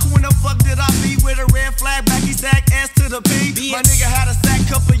block, who in the fuck did I be? With a red flag, back he stack S to the P. My nigga had a sack,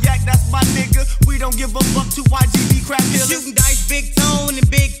 cup of yak, that's my nigga. We don't give a fuck to YGB crap killers. Shooting dice, big tone and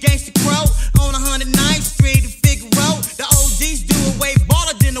big gangster crow on 109th Street, the figaro. The OGs do it way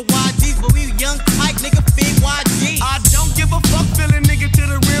baller than the YGs, but we young type nigga, big YG. I don't give a fuck, feeling nigga to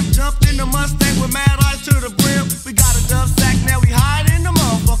the rim. Jumped in the Mustang with mad eyes to the brim. We got a dub sack, now we hide in the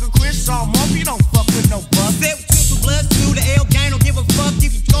motherfucker. Chris saw Murphy, don't fuck with no bus. Set with triple blood to the L gang, don't give a fuck.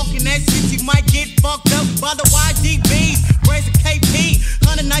 If you talking that shit, you might get fucked up by the YGBs. Brazy KP,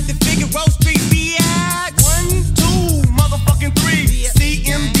 109th and Figaro Street, bitch. 1, 2, motherfucking 3.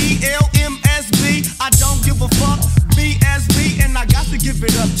 CMDLMSB. I don't give a fuck. BSB, and I got to give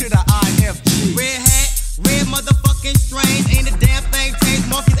it up to the IFG. Red hat, red motherfucking strains. Ain't a damn thing changed.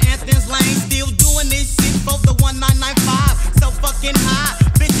 Murphy's Anthony's lane. Still doing this shit for the 1995. So fucking high,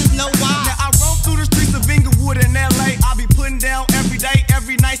 bitches know why. Now I roam through the streets of Inglewood in LA. I be putting down every day,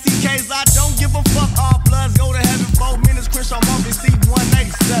 every night. CKs, I don't give a fuck. All bloods go to heaven. 4 minutes, Chris, I'm on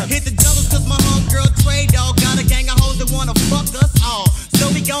C187. Hit the jungles cause my homegirl Trey Dog got a gang of hoes that wanna fuck us all. So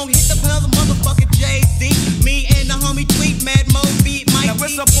we gon' hit the pedal motherfucking JC. Me and the homie Tweet, Mad Mo beat Mike. Now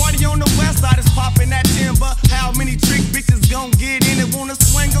it's a party on the west side, it's popping that timber. How many trick bitches gon' get in and wanna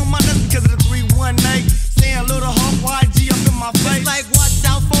swing on my nuts because of the 318? Saying little hump YG up in my face. It's like watch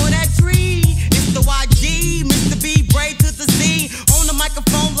out for that tree. It's the YG, Mr. B-Brazy to the Z. On the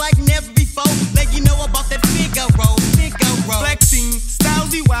microphone like never before. Let you know about that figaro. Flexing,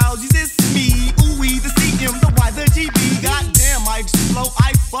 stylesy wowsies, it's me. Ooh-wee, the CM, the Y, the GB. Goddamn, I explode,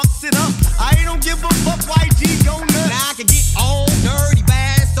 I fucks it up. I don't give a fuck, YG go nuts. Now I can get all dirty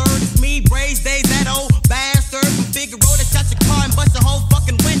bastard. It's me, Brazy days, that old bastard from Figaro that shot your car and bust your whole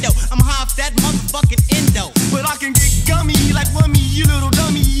fucking window. I'm high off that motherfucking endo. But I can get gummy like Mummy, you little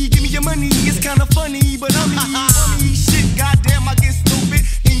dummy. Give me your money, it's kinda funny, but I'm shit, goddamn, I get stupid.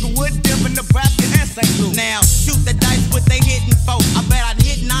 Inglewood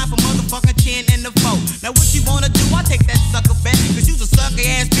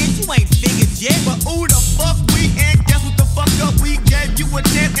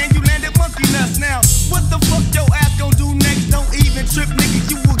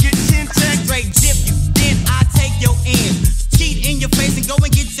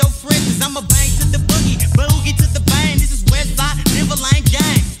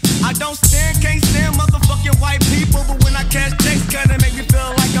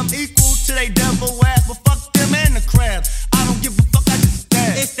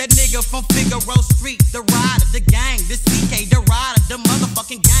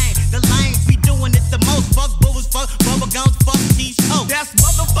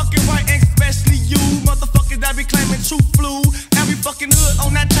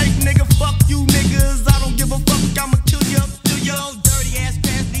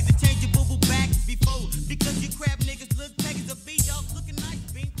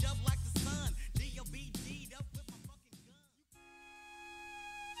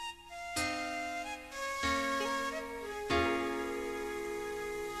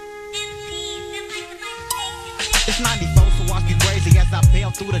It's 94, so watch me crazy as I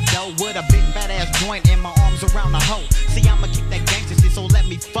bail through the door with a big fat ass joint and my arms around the hoe. See, I'ma keep that gangsta shit, so let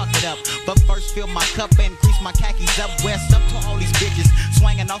me fuck it up. But first fill my cup and increase my khakis up. West up to all these bitches,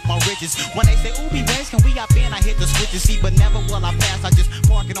 swinging off my riches. When they say, ooh, B-Brazy, can we hop in? I hit the switches, see, but never will I pass. I just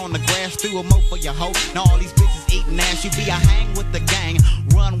park it on the grass, through a moat for your hoe. Now all these bitches eating ass. You be a hang with the gang,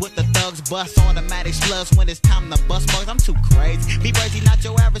 run with the thugs, bust automatic slugs when it's time to bust mugs. I'm too crazy. B-Brazy, not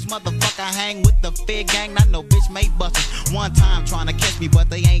your average motherfucker. Hang with the fig gang, not no bitch made busters. One time trying to catch me, but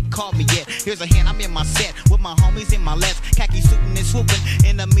they ain't caught me yet. Here's a hint, I'm in my set with my homies in my left. Khaki suitin' and swooping,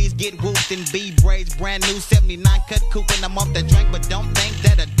 enemies get whooped in B-Brazy, brand new 79 cut coupe, and I'm off the drink, but don't think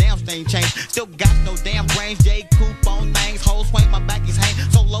that a damn thing changed. Still got no damn brains, J coupe on things, hoes swing, my back is hang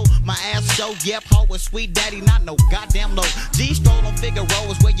so low, my ass show, yep, hoe with sweet daddy, not no goddamn low. G stroll on figaro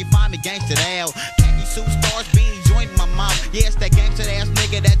is where you find me, gangsta L. Khaki suit stars, beanie joint in my mouth. Yeah, it's that gangsta ass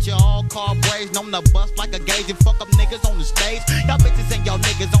nigga that you all call brazen. I'm the bust like a gauge and fuck up niggas on the stage. Y'all bitches and y'all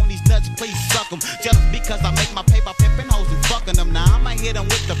niggas on these nuts, please suck them. Jealous because I make my pay by pimpin' hoes and fucking them. Now I'ma hit them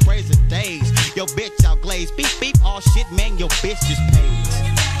with the praise of days. Yo bitch, y'all glaze, beep beep, all shit, man, your bitch just pays.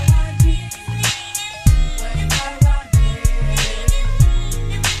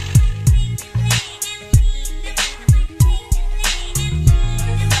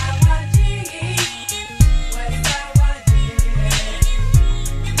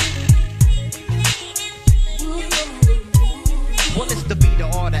 Well, it's the B to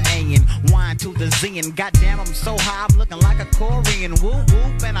R to A and wine to the Z, and goddamn, I'm so high, I'm looking like a Korean. Whoop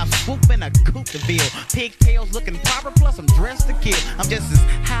whoop, and I swoop in a coupe de ville. Pigtails looking proper, plus I'm dressed to kill. I'm just as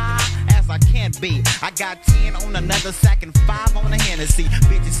high as I can be. I got 10 on another sack and 5 on a Hennessy.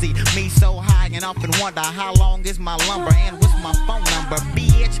 Bitches see me so high and often wonder how long is my lumber and what's my phone number.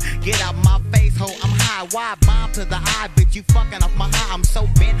 Bitch, get out my face, ho, I'm high. Why bomb to the eye, bitch? You fucking off my high. I'm so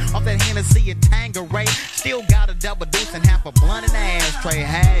bent off that Hennessy and Tangeray. Still got a double deuce and half a blunt in the ashtray.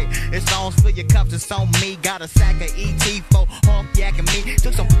 Hey, it's on, spill your cups, it's on me. Got a sack of ET for hawk yakking me.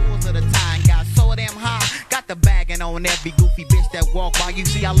 Took some pulls of the tie and got so damn high. Got the bagging on every goofy bitch that walk by. You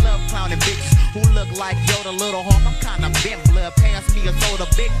see, I love clowning bitches who look like Yoda, little hawk. I'm kinda bent blood. Pass me a soda,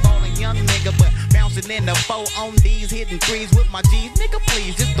 big ballin' young nigga, but bouncing in the 4 on these, hitting threes with my G's. Nigga,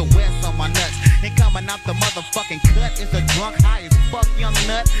 please, just the West on my nuts. And coming out the motherfucking cut is a drunk, high as fuck young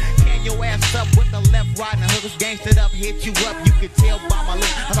nut. Can your ass up with the left, right, and hookers gangstered up, hit you up. You could tell by my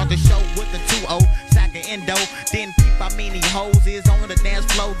lips. I thought the show with the 2-0, sack of endo. Then peep, I mean, these hoes is on the dance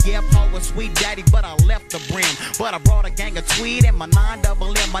floor. Yeah, hoe was sweet daddy, but I left the brim. But I brought a gang of tweed and my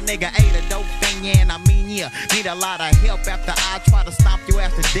 9-double-M. My nigga ate a dope thing, yeah, and I mean, yeah, need a lot of help after I try to stomp your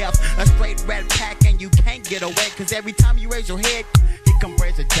ass to death. A straight rat pack and you can't get away, cause every time you raise your head, here come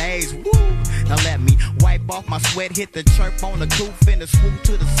Brazy days. Woo! Now let me wipe off my sweat, hit the chirp on the coupe, finna swoop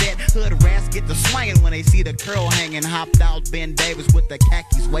to the set. Hood rats get the swinging when they see the curl hanging. Hopped out Ben Davis with the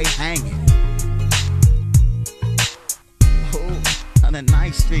khakis way hanging. Ooh, on the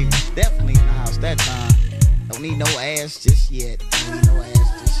 9th Street, definitely in the house that time. Don't need no ass just yet. Don't need no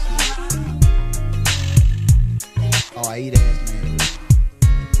ass just yet. Oh, I eat ass, man.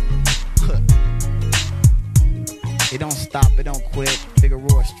 It don't stop, it don't quit.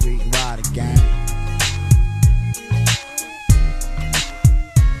 Figuero Street, ride again.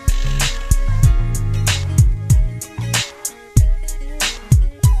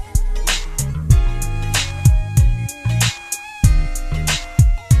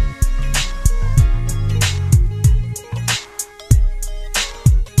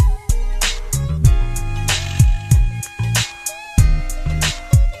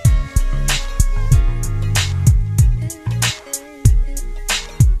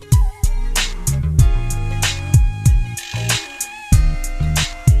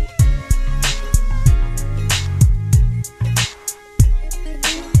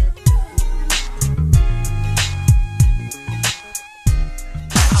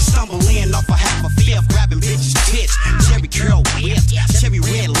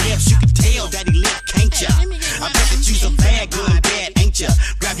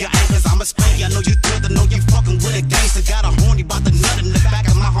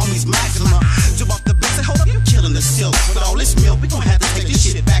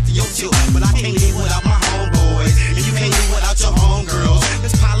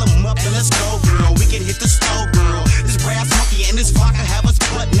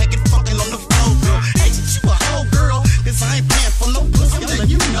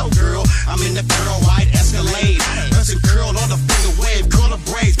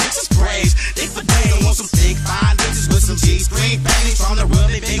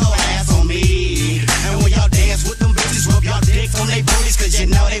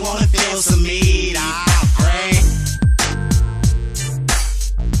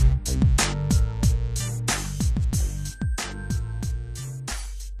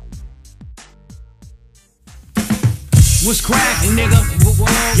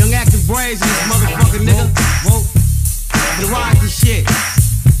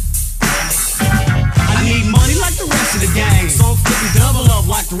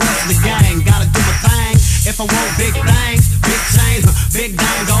 big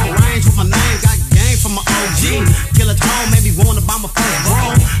diamond gold range with my name. Got game from my OG. Killer tone made me wanna buy my first bro.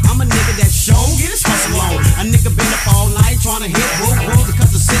 I'm a nigga that show get his first alone. A nigga been up all night trying to hit woo woo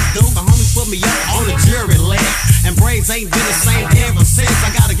because the sick dude, the homies put me up on the jury list. And braids ain't been the same ever since. I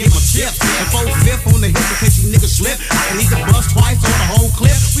gotta get my chips and 4/5 on the hip in case you niggas slip. I can need the bus twice on the whole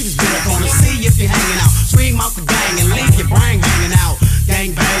clip. We just been up on the see if you're hanging out. Scream out the gang and leave your brain hanging out.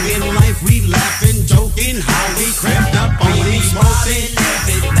 Gang banging life, we laughing, joking, how we crept up on these smoking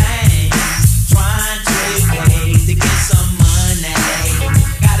everything, trying to get paid to get some money.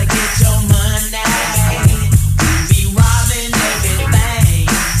 Gotta get your money. We be robbing everything,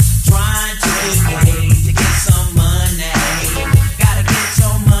 trying to get paid to get some money. Gotta get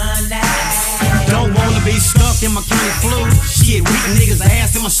your money. Don't wanna be stuck in my county flu. Shit, weak niggas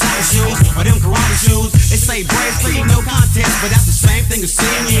ass in my shower shoes or them karate shoes. They say braids please no contest, but that's the same thing as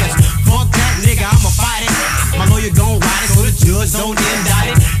saying yes. Fuck that nigga, I'ma fight it. My lawyer gon' ride it so the judge don't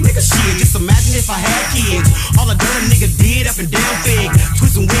indict it. Nigga shit, just imagine if I had kids. All a dirty nigga did up and down big.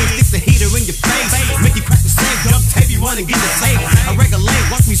 Twistin' wigs, stick the heater in your face. Make you crack the safe, duct tape, you run and get the safe. I regulate,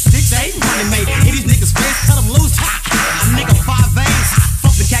 watch me 6'8", running mate. Hit these niggas face, cut them loose. A nigga 5 veins.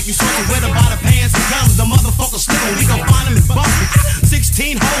 Fuck the khaki shorts and wear the bottom pants and guns. The motherfuckers slippin', we gon' find them and bump them.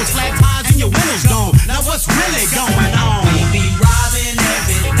 16 holes, flat tires, and your windows gone. Now what's really going on? We be robbing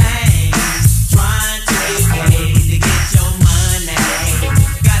everything, trying to get paid to get your money.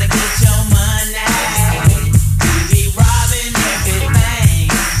 Gotta get your money. We be robbing everything,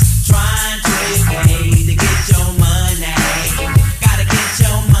 trying to get paid to get your money. Gotta get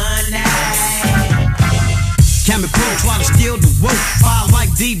your money. Cammy Pro try to steal the woke. Fire like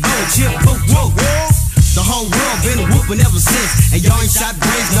Debo, chip poke, whoa. The whole world been whooping ever since, and y'all ain't shot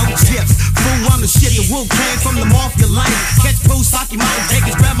braids, no chips. Fool, I'm the shit, the whoop came from the mafia lane. Catch Pooh, Saki Mountain, take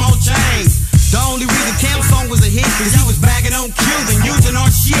his grandma chain. The only reason Cam's song was a hit, cause he was bagging on Cuban, using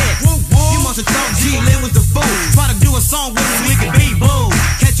our shit. You must've thought G-Lin was the fool. Try to do a song with us, we could be boo.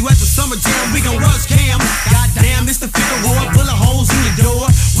 Catch you at the summer jam, we gon' rush Cam. Goddamn, it's the figaro, bullet holes in your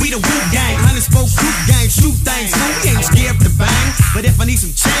door. We the whoop gang, 100 spoke coupe gang, shoot things. Fool, we ain't scared to bang, but if I need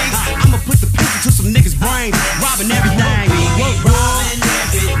some change, I'ma put the pistol to some niggas' brain. Robbing everything. We be robbing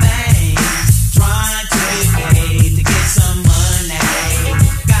everything, trying to get paid to get some money.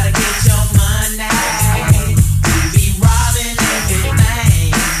 Gotta get your money. We be robbing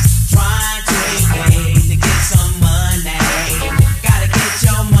everything, trying to get paid to get some money. Gotta get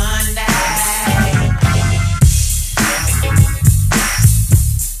your money.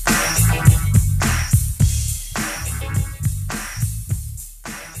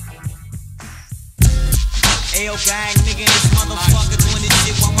 L gang, nigga, this motherfucker doing this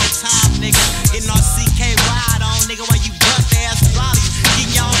shit one more time, nigga. Getting our CK ride on, nigga, while you bust ass lollies, getting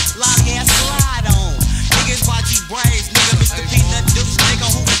y'all lolly ass slide on. Niggas B-Brazy, nigga, Mr. Peanut Dukes, nigga,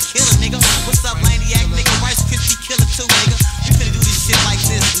 who the killer, nigga? What's up, Laniac, nigga? Rice Krispie killer too, nigga. We finna do this shit like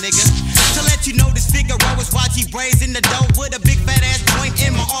this, nigga. To let you know this figaro is B-Brazy in the dough with a big fat ass joint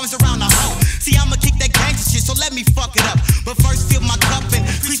in my arms around the hoe. See, I'ma kick that gangster shit, so let me fuck it up. But first fill my cup and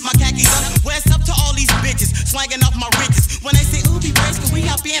crease my khakis up. Well, it's up to all these bitches, swanging off my riches. When they say, ooh, B-Brazy, can we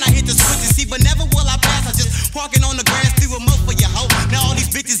hop in? I hit the switches. See, but never will I pass. I just parking on the grass, through a mouth for your hoe. Now all these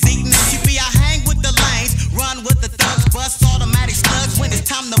bitches eating MTV. I hang with the lanes, run with the thugs, bust automatic slugs. When it's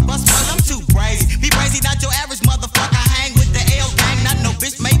time to bust, cause I'm too brazy. B-Brazy, not your average motherfucker. I hang with the L gang, not no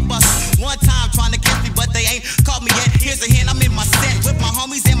bitch made bust. One time trying to catch me, but they ain't caught me yet. Here's a hint, I'm in my set with my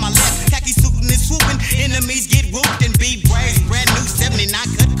homies in my left. Khaki suitin' and swooping, enemies get whooped and B-Brazy. Brand new 79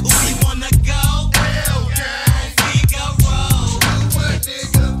 cut cool. You wanna go? L gang, Figaro.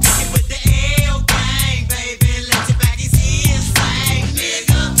 With the L gang, baby, let your baggies hear sing,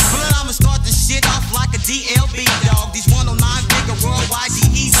 nigga. But I'ma start the shit off like a DLB dog. These 109 Figaro, YG,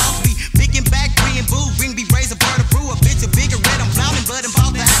 he's off me. Big and back, 3 and boo, bring B-Brazy.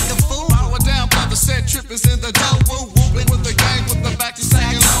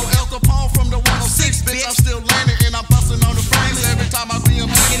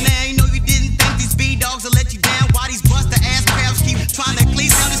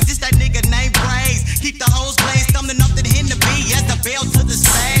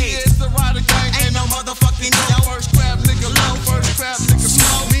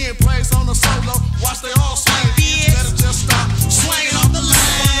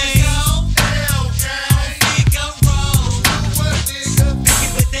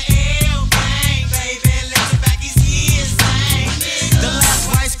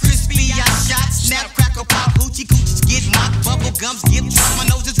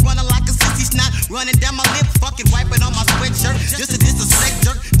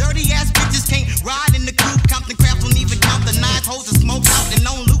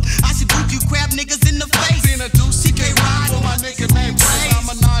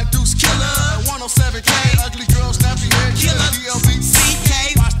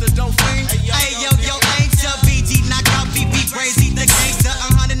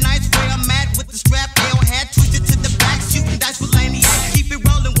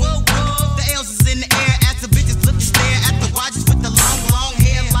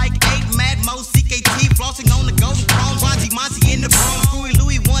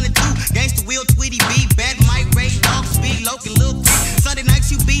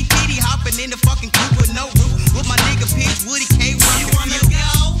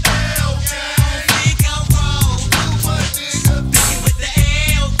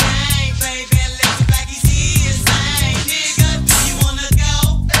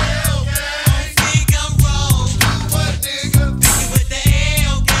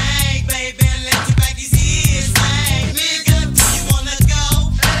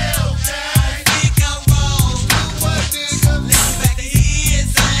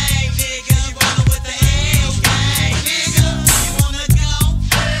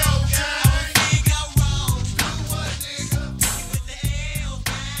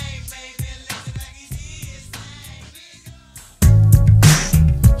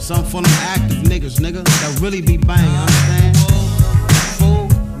 Something for them active niggas, nigga, that really be banging, understand? Fool,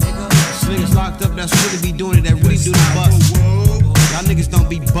 nigga. This niggas locked up that's really be doing it, that really do the bust. Y'all niggas don't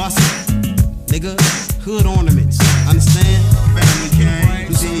be bustin', nigga. Hood ornaments, understand? Family gang,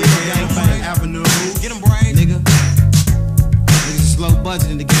 You see gang bang Avenue. Get 'em brain, nigga. Niggas is low budget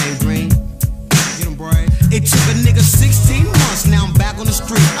in the game, green. Get 'em brain. It took a nigga 16 months, now I'm back on the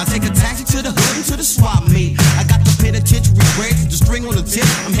street. I take a taxi to the hood and to the swap meet. I got the penitentiary braids with the string on the tip.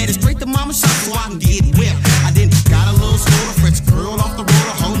 I'm headed straight to mama's shop so I can get whipped. I then got a little scooter, fresh girl off the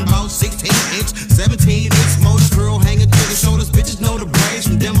roller, holding about 16-inch, 17-inch motor, girl hanging to the shoulders. Bitches know the braids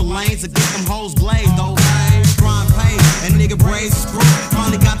from Denver lanes to get them hoes blazed. Though crime paid, and nigga braids is proof.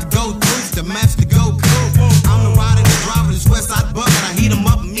 Finally got to go through to match the go crew. I'm the rider, the driver, this Westside bucket. I heat 'em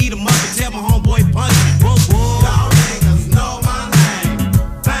up and meet 'em up and tell my homeboy punch. Whoa, whoa. Y'all niggas know my name.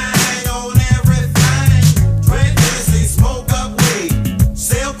 Bang on everything. Drink Tennessee, smoke up weed.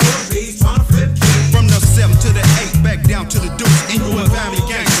 Sell cookies, tryna flip keys. From the 7 to the 8, back down to the deuce. Ain't no family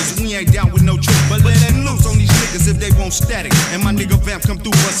gangsters, we ain't down with no truth. But let that loose on these niggas if they won't static. And my nigga Vamp come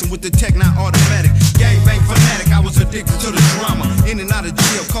through bustin' with the tech, not automatic. Gang bang fanatic, I was addicted to the drama. In and out of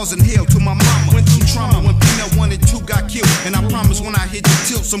jail, causing hell to my mama. Went through trauma when Peanut 1 and 2 got killed. And I promise when I hit the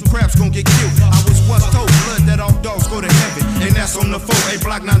tilt, some crabs gon' get killed. I was once told, blood that all dogs go to heaven. And that's on the 4A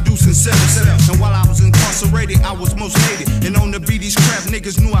block, 9 deuce and 7. And while I was incarcerated, I was most hated. And on the beat, these crap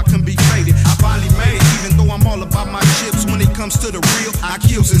niggas knew I couldn't be faded. I finally made it, even though I'm all about my chips. When it comes to the real, I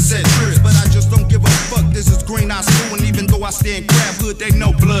kills and set trips. But I just don't give a fuck, this is Green Eye School. And even though I stay in crab hood, they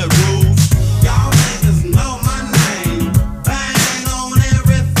know blood rules. Y'all niggas know my name. Bang on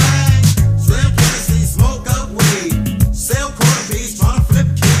everything. Drink Tennessee, smoke up weed. Sell quarter piece, tryna flip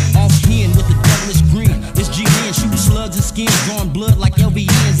keys. Off hen with the devilish grin. It's G-Men shooting slugs and skins, drawing blood like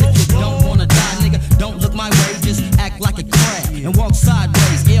LVNs. If you don't wanna die, nigga, don't look my way. Just act like a crab and walk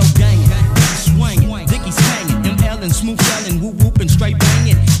sideways. L gangin', swingin', Dickies hangin', ML and smooth yellin', whoop whoopin', straight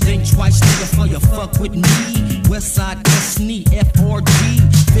bangin'. Think twice, nigga, for you fuck with me. Westside S-N-E, F-R-G.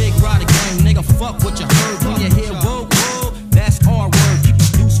 Big rider gang, nigga, fuck what you heard when you hear whoa, whoa. That's our word. Keep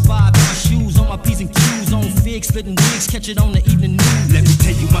the deuce 5 in my shoes, on my P's and Q's, on figs, spittin' wigs, catch it on the evening news. Let me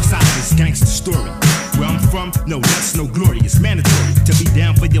tell you my side of this gangster story. Where I'm from, no less, no glory. It's mandatory to be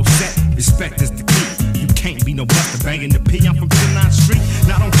down for your set. Respect is the key. You can't be no buster banging the P. I'm from 59th Street,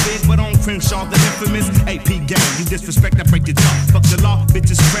 not on Fig, but on Crenshaw, the infamous AP gang. You disrespect, I break the jaw. Fuck the law,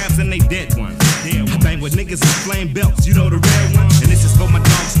 bitches, crabs, and they dead ones. I bang with niggas in flame belts, you know the rare one. And this is for my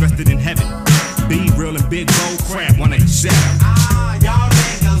dogs rested in heaven. Be real and big gold crab, 187. Y'all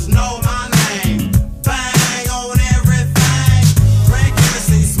niggas know my name. Bang on everything. Drink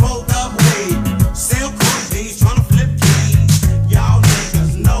Tennessee, smoke up weed. Sell cookies, tryna flip keys. Y'all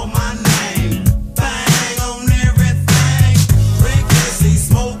niggas know my name. Bang on everything. Drink Tennessee,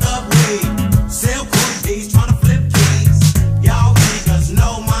 smoke up weed. Sell cookies, tryna flip keys. Y'all niggas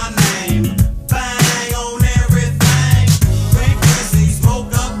know my name. Bang on everything. Drink Tennessee,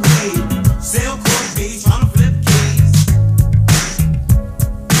 smoke up weed. Sell cookies, tryna flip keys.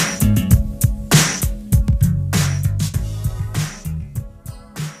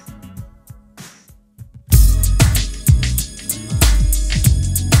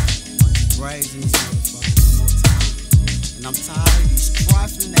 Brazy these motherfuckers one more time. And I'm tired of these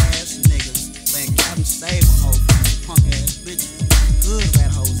trifling ass niggas playing Captain Save a hoe for these punk ass bitches. Hood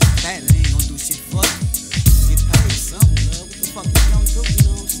rat hoes is fat and they ain't gonna do shit for you. Get paid something, love. What the fuck you gonna do? You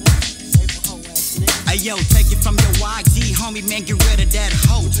know what I'm saying? Save a hoe ass nigga. Hey yo, take it from your YG, homie, man, get rid of that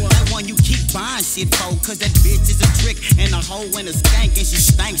hoe. That one you keep buying shit for, cause that bitch is a trick and a hoe and a skank, and she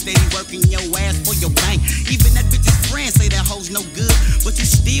stank, steady working your ass for your bank. Even that bitch's friends say that hoe's no good, but you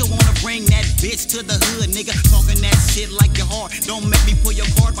still wanna bring that bitch to the hood, nigga. Talking that shit like your heart. Don't make me pull your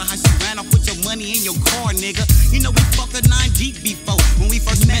card by how she ran off with your money in your car, nigga. You know we fucked a 9 deep before when we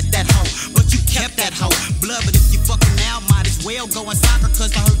first met that hoe, but you kept that hoe. Blood, but if you fucking now, might as well go in soccer,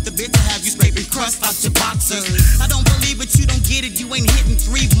 cause I heard the bitch to have you scraping crust out your boxers. I don't believe it, you don't get it. You ain't hitting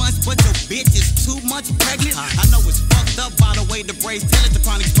 3 months, but your bitch is 2 months pregnant. I know it's fucked up by the way the braids tell it. The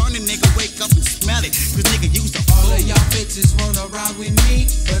chronics burning, nigga, wake up and smell it, cause nigga used to all of y'all bitches wanna ride with me,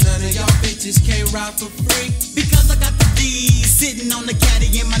 but none of y'all bitches can't ride for free. Because I got the D sitting on the caddy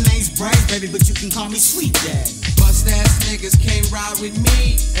and my name's Brazy, baby, but you can call me Sweet Dad. Bust ass niggas can't ride with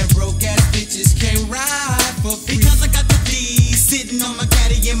me, and broke ass bitches can't ride for free. Because I got the D sitting on my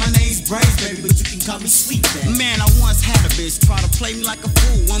caddy and my name's Brazy, baby, but you can call me Sweet Dad. Man, I once had a bitch try to play me like a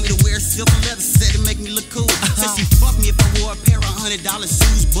fool, want me to wear silver leather, said it make me look cool. Said she fucked me if I wore a pair of $100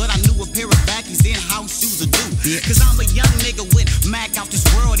 shoes, but I knew a pair of backies in-house shoes would do. Cause I'm a young nigga with Mac out this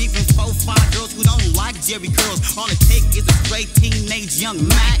world, even 4-5 girls who don't like Jerry curls. All it take is a straight teenage young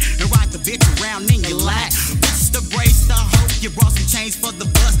Mac and rock the bitch around in your lap. Bitch the brace, I hope you brought some change for the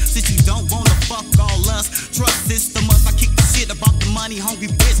bus. Since you don't wanna fuck all us, trust is the must. I kick the shit about the money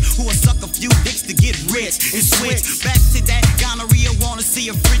hungry bitch who will suck a few dicks to get rich and switch back to that gonorrhea. Wanna see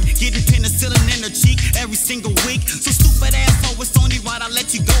a freak getting penicillin in her cheek every single week. So stupid asshole, it's only right I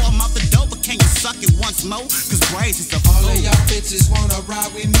let you go. I'm out the door, but can you suck it once more? Cause Brazy's the All of y'all bitches wanna ride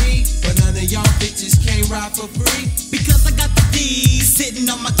with me, but none of y'all bitches can't ride for free. Because I got the D sitting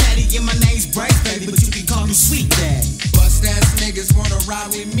on my caddy and my name's Brazy, baby, but you can call me Sweet Dad. Bust ass niggas wanna ride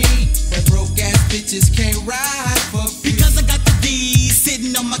with me, but broke ass bitches can't ride for free. Because I got the D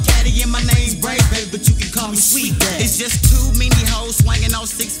sitting on my caddy and my name's Brazy, baby, but you can call me Sweet Dad. It's just too many hoes swinging on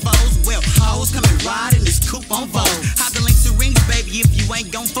 6 foes. Well, hoes come and ride in this coupe on Vogue. Hide the links to rings, baby, if you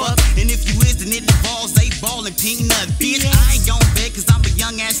ain't gon' fuck. And if you is, then it involves they ballin' peanut. Bitch, I ain't gon' beg cause I'm a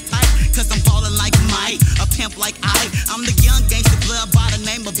young ass type. Cause I'm ballin' like Mike, a pimp like Ike. I'm the young gangster blood by the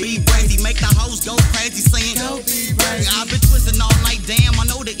name of B-Brazy. Make the hoes go crazy saying, Go B-Brazy. I've been twisting all night, damn, I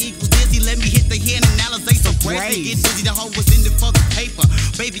know the equals dizzy. Let me hit the head and analyze so Brazy. Get dizzy, the hoe was in it for the paper.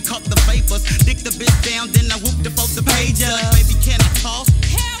 Baby caught the vapors, dick the bitch down, then I whoop the folk the page up. Baby, can I toss?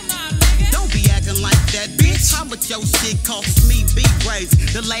 Hell nah, nigga. Don't be acting like that, bitch. How much your shit costs me?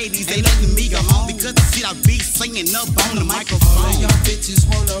 B-Brazy. The ladies ain't letting me go home because the shit I be singing up on the All microphone. of y'all bitches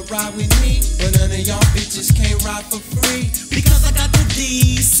wanna ride with me, but none of y'all bitches can't ride for free. Because I got the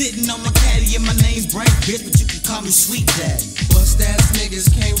D sitting on my caddy and my name's Brazy, bitch, but you can call me Sweet Dad. Bust ass niggas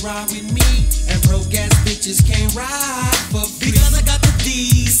can't ride with me, and broke ass bitches can't ride for free. Because I got the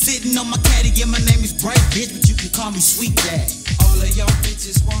D sitting on my caddy and my name is Brazy, bitch, but you can call me Sweet Dad. All of y'all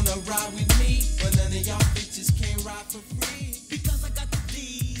bitches wanna ride with me, but none of y'all bitches can't ride for free. Because I got the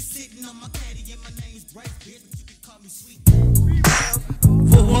D sitting on my caddy and my name's Brazy, bitch, but you can call me Sweet Dad.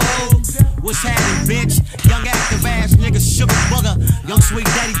 Whoa, what's happening, bitch? Young active ass nigga, sugar bugger. Young sweet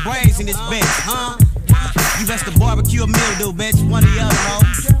daddy Brazy in this bitch, huh? You best to barbecue a meal, dude, bitch. One or the other, ho.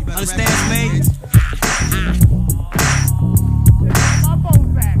 Understand me?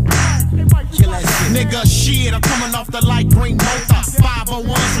 Kill that shit. Nigga, shit, I'm coming off the light green motor.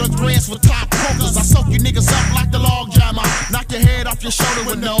 501s with dress with top pokers. I soak you niggas up like the log jammer. Knock your head off your shoulder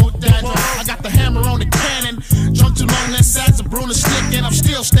with no dandruff. I got the hammer on the cannon. Drunk too long, that sides of Bruno stick, and I'm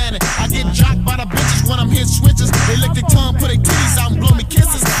still standing. I get jocked by the bitches when I'm hitting switches. They lick their tongue, put their titties out and blow me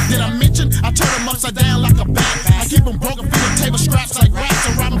kisses. Did I mention I turn them upside down like a bat? I keep them broken, feed them table scraps like rats.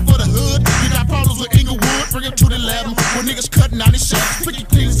 I'm robbing for the hood. You got problems with Inglewood, bring it to the 11. When niggas cutting out his shells, picky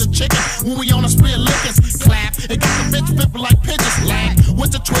clean as a chicken. When we on a spree of lickers, clap. It got the bitch flipping like pigeons, laugh.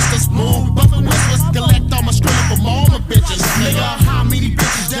 With the twisters, smooth, buffing whispers. Collect all my strength from all my bitches. Nigga, how many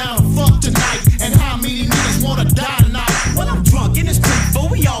bitches down to fuck tonight? And how many niggas wanna die tonight? Well, I'm drunk in the street, but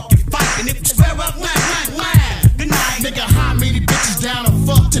we all can fight. And if you square up, good night. Nigga, how many bitches down to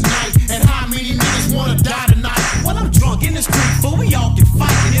fuck tonight? And how many niggas wanna die tonight? Well, I'm drunk in the street, but we all can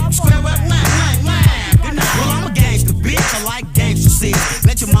fight. And if you square up, good night. Well, I'm a gangster, bitch. I like gangster shit.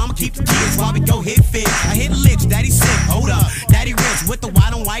 Let your mama keep the kids while we go hit fit. I hit licks, daddy sick, hold up. Daddy rich with the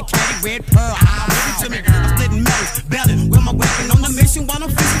white on white caddy, red pearl. Give it to me, I'm splitting metals, belling with my weapon on the mission while I'm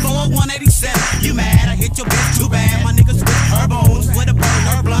fishing for a 187. You mad? I hit your bitch too bad. My niggas with her bones, with a burn,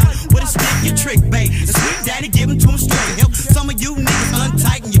 her blunt, with a stick, you trick bait. The sweet daddy give him to him straight. Help some of you niggas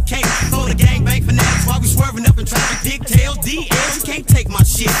untighten your cape. For the gangbang fanatics while we swerving up in traffic. Pigtails, DLs, you can't take my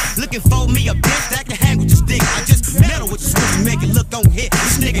shit. Looking for me a bitch that can hang with your stick. I just meddle with the switch and make it look don't hit.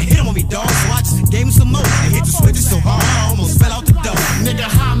 This nigga hit him on me, dog, so I just gave him some more. And hit the switches so hard, I almost fell out the door. Nigga,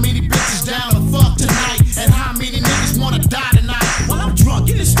 how many bitches down to fuck tonight? And how many niggas wanna die tonight? Well, I'm drunk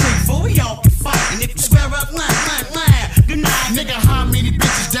in the street, for we all can fight. And if you square up, good night. Nigga, how many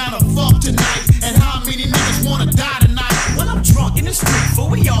bitches down to fuck tonight? And how many niggas wanna die tonight? Well, I'm drunk in the street, for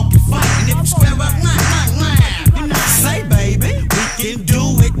we all can fight. And if you square up, good night. Say, baby, we can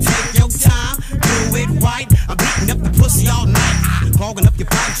do it. Take your time, do it right. I'm beating up the pussy all night. Clogging up your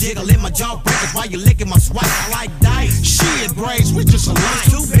pipe, jiggling my jaw breakers while you licking my swipe. I like dice. Shit, Brazy, we just alike.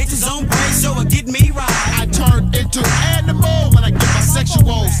 2 bitches on Brazy, so it get me right. I turn into an animal when I get my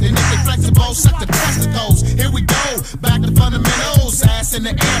sexuals. And if they flexible, suck the testicles. Here we go, back to fundamentals. Ass in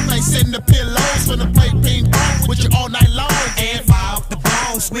the air, face in the pillows. Finna play ping pong with you all night long. And fire off the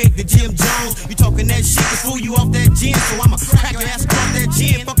bones, swig the Jim Jones. You talking that shit to fool you off that gin. So I'ma crack your ass off that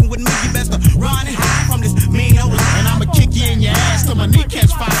gin. Fucking with me, you best to run and hide from this mean old line. And I'ma kick you in your ass till my knee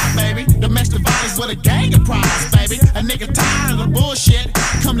catch fire, baby. Domestic violence with a gang of prize, baby. A nigga tired of the bullshit.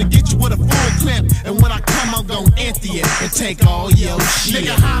 Come to get you with a full clip. And when I come, I'm gon' empty it and take all your shit.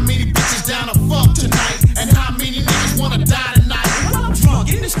 Nigga, how many bitches down to fuck tonight? And how many niggas wanna die tonight? Well, I'm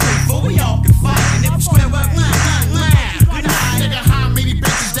drunk in the street, for we all can fight. And if you square up, good night. Nigga, how many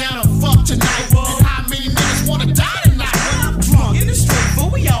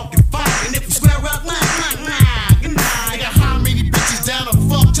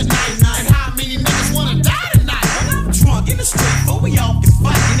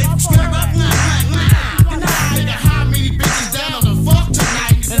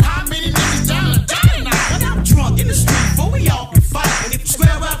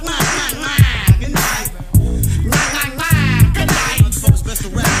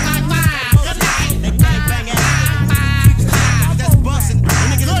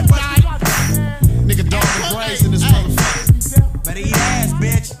ass,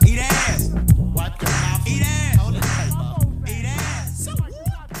 bitch. Eat ass. Wipe your mouth. Eat ass. Hold it tight, Bob. Eat ass.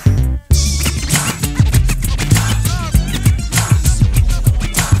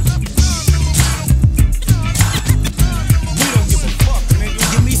 We don't give a fuck,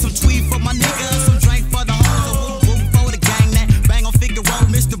 nigga. Give me some tweed for my niggas, some drink for the hoes, a whoop whoop for the gang that bang on figaro.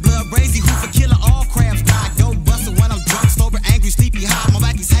 Mr. B-Brazy, who for killer all crabs die. Go bustin' when I'm drunk, sober, angry, sleepy, high. My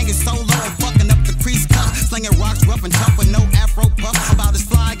back is hanging so low, I'm fucking up the crease cuffs, slinging rocks rough and tough with no afro puff. About as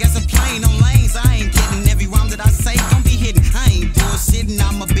fly as a plane on lanes. I ain't kidding. Every rhyme that I say gon' be hidden. I ain't bullshitting.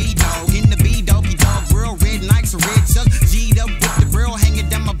 I'm a B-dog in the B-doggy dog grill, red Nikes and red chucks, G'd up with the grill hanging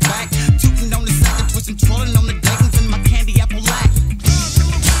down my back, tootin' on the second, twisting, twirling on the Dayton's and my candy apple lack.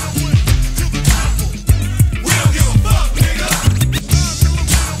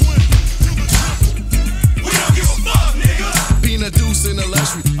 Being a deuce in the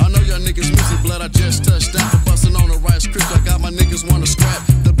luxury. I know y'all niggas missing blood. I just touched down for busting on the Rice Creek. I got my niggas wanna scrap.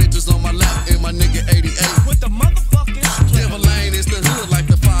 The bitches on my lap and my nigga 88. With the motherfucking Devil Lane is the hood like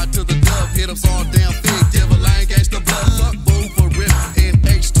the fire to the dub. Hit ups all damn big. Devil Lane gangsta blood. Fuck boom for rip in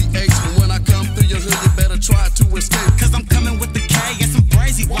HTH. And when I come through your hood, you better try to escape. Cause I'm coming with the K and some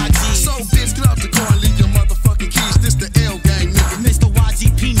crazy YG. So bitch, get out the car and leave your motherfucking keys. This the L gang nigga. Mr.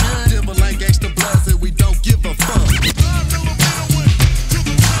 YG Peanut. Devil Lane gangsta bloods and we don't give a fuck.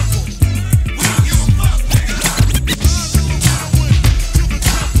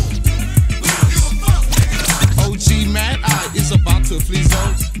 OG Mad Eye is about to flee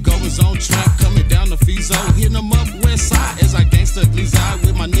zone. Going zone trap, coming down the fee zone. Hitting them up west side as I gangsta glizzy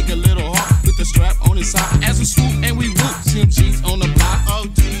with my nigga Little Hawk with the strap on his side. As we swoop and we whoop, CMG's on the block.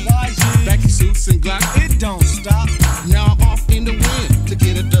 OG, YG. Backy suits and Glock. It don't stop. Now I'm off in the wind to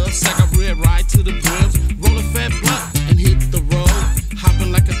get a dub sack of red right to the brims. Roll a fat blunt and hit the road.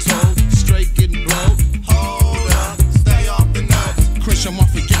 Hopping like a toad, straight getting blowed. Hold up, stay off the nuts. Crush them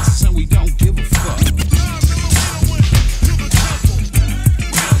off against us and we don't give a fuck.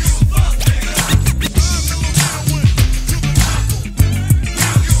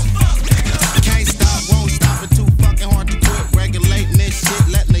 Can't stop, won't stop, it too fucking hard to quit. Regulating this shit,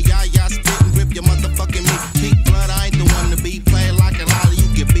 letting the yah spit and rip your motherfucking meat. Peak blood, I ain't the one to be played like a lolly. You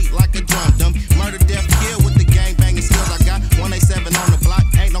get beat like a drum dumb. Murder, death, kill with the gang banging skills I got. 187 on the block,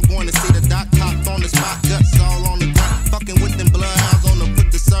 ain't no going to see the doc. Copped on the spot, guts all on the ground. Fucking with them bloodhounds on the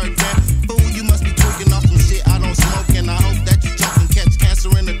put the serve down. Fool, you must be tweaking off some shit I don't smoke. And I hope that you choke and catch cancer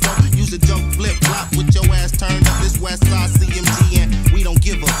in the throat. Use a joke, flip flop with your ass turned up. This West Side CMG and we don't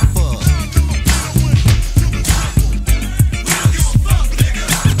give a fuck.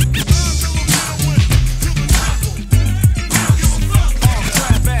 All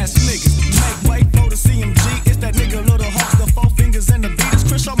crap ass niggas. Make way for the CMG. It's that nigga Little Hawks, the 4 fingers and the beaters.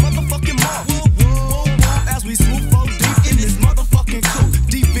 Chris, our motherfucking mark. As we swoop 4 deep in this motherfucking coupe.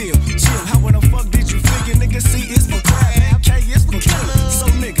 Deep feel, chill. How in the fuck did you figure? Nigga, C is for crab, K is for killer. So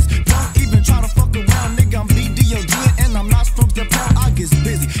niggas, don't even try to fuck around. Nigga, I'm BDOG and I'm not strokes the pound. I get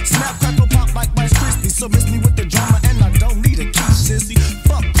busy. Snap, crackle, pop like Rice Krispie. So miss me with the drama and I don't need a key, sissy.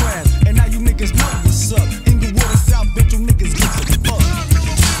 Fuck crab, and now you niggas know what's up. Inglewood and South Bench, you niggas get the fuck.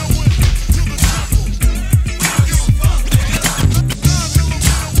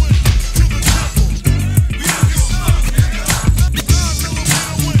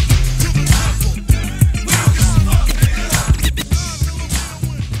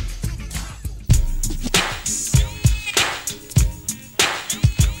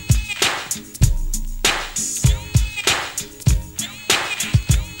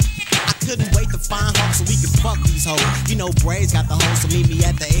 Couldn't wait to find her so we could fuck these hoes. You know Braze got the hoes, so meet me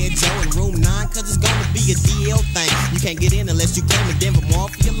at the Edge in room 9, cause it's gonna be a DL thing. You can't get in unless you claim a Denver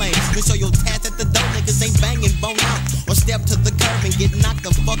Mafia lane. Then show your tats at the door, niggas ain't banging bone out. Or step to the curb and get knocked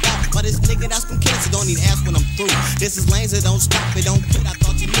the fuck out. But this nigga that's from Kansas, don't even ask when I'm through. This is lanes that don't stop, it don't quit. I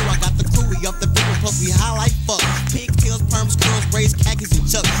thought you knew I got the crew, we up the people, plus we high like fuck. Pigtails, perms, curls, braids, khakis, and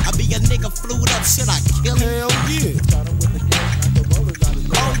chucks. I be a nigga flued up, should I kill him? Hell yeah.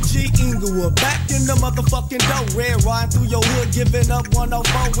 OG Inglewood, back in the motherfucking dough. Red riding through your hood, giving up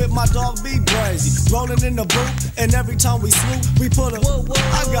 104 with my dog B-Brazy. Rolling in the booth, and every time we swoop, we put a.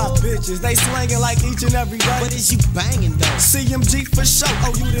 I got bitches, they slanging like each and every day. What is you banging though? CMG for sure.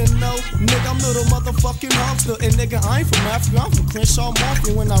 Oh, you didn't know? Nigga, I'm little motherfucking Hawkster. And nigga, I ain't from Africa, I'm from Crenshaw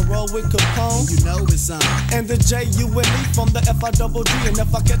Mafia when I roll with Capone. You know it's on. And the J-U-N-E from the F-I-double-D. And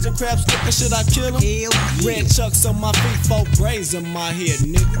if I catch a crab slipping, should I kill him? Hell yeah. Red chucks on my feet, 4 braids in my head,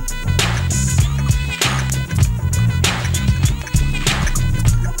 nigga.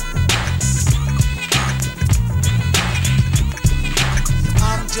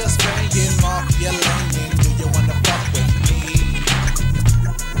 I'm just banging mafia lane. Do you wanna fuck with me?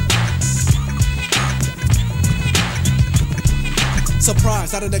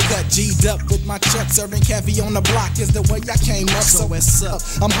 surprise, out of the gut, G'd up with my truck, serving caviar on the block is the way I came up. So what's up?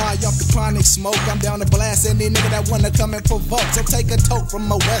 I'm high off the chronic smoke. I'm down to blast any nigga that wanna come and provoke. So take a toke from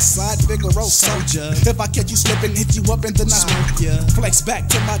my west side, figaro soldier. If I catch you slipping, hit you up in the night. Flex back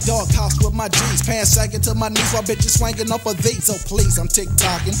to my dog house with my G's, pants sagging to my knees while bitches swinging off of these. So please, I'm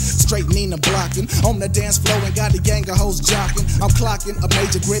tick-tocking, straight Nina blocking on the dance floor and got a gang of hoes jocking. I'm clocking a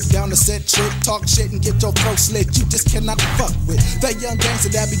major grip down the set trip, talk shit and get your throat slit. You just cannot fuck with that young gangster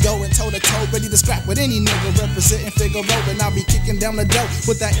that be going toe to toe, ready to scrap with any nigga representing Figaro. And I'll be kicking down the dough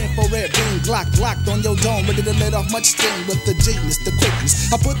with that infrared beam, Glock locked on your dome, ready to let off much steam with the genius, the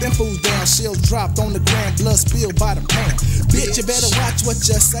quickness. I put them fools down, shields dropped on the ground, blood spilled by the pan. Bitch, you better watch what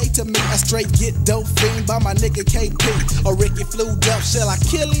you say to me. I straight get dope fiend by my nigga KP. Or Ricky flued up, shall I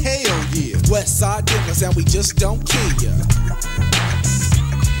kill him? Hell yeah. West side niggas and we just don't kill ya.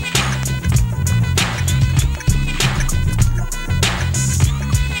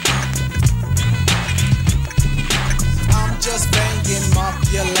 Just banging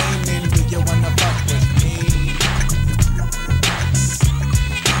mafia lane, do you wanna fuck with me?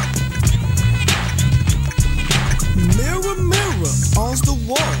 Mirror, mirror, on the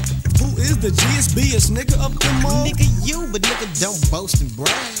wall, who is the GSBest nigga of them all? Nigga you, but nigga don't boast and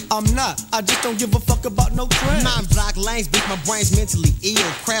brag. I'm not, I just don't give a fuck about no crap. 9 block lanes, beat my brain's mentally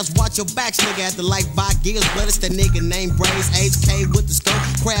ill. Crabs watch your backs, nigga, at the light by gears. But it's that nigga named Braze, HK with the scope.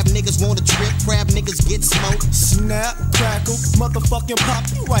 Crab niggas want a trip, crab niggas get smoked. Snap, crackle, motherfucking pop,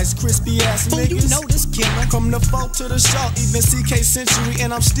 you Rice crispy ass Fool, niggas. you know this killer. From the folk to the shaw, even CK Century,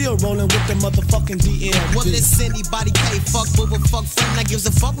 and I'm still rolling with the motherfucking DL. Well, it's anybody K, fuck booba, fuck friend. I gives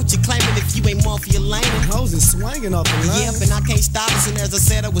a fuck what you claiming if you ain't mafia lane. Hoes is swinging off the line. Yep, and I can't stop it. And as I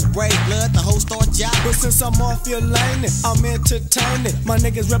said, I was brave blood, the whole store job. But since I'm off your lane, I'm entertaining. My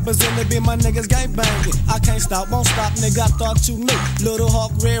niggas represented, be my niggas gang banging. I can't stop, won't stop, nigga, I thought you knew. Little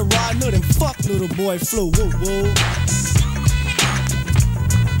Hawk, Red Ride, knew them fuck little boy flew, woo woo.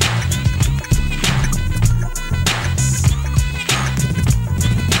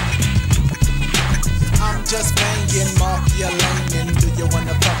 I'm just banging mafia lane, and do you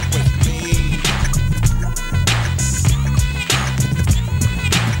wanna fuck with me?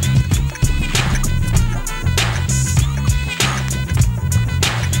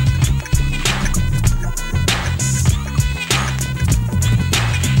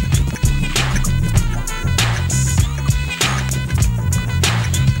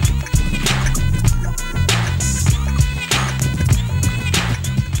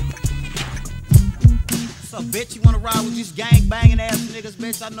 Bitch, you wanna ride with these gang banging ass niggas,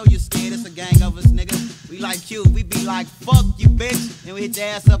 bitch? I know you're scared, it's a gang of us, nigga. We like you, we be like, fuck you, bitch. And we hit your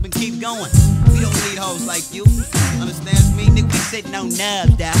ass up and keep going. We don't need hoes like you. Understands me, nigga? We sitting on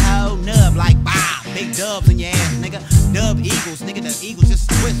nubs, that whole nub, like, bow. Big dubs in your ass, nigga. Dub eagles, nigga, the eagles just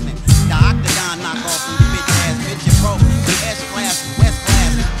twisting. The octagon knock off from your bitch ass, bitch, you broke. We S-class, West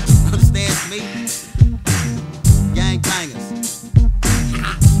class. Understands me? Gang bangers.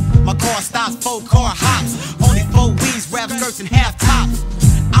 My car stops, 4-car hops. Only 4 weeds, rap skirts, and half tops.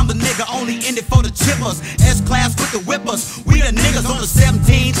 I'm the nigga only in it for the chippers. S-class with the whippers. We the niggas on the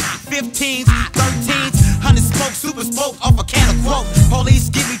 17s, 15s, 13s. 100 smoke, super smoke off a can of quote. Police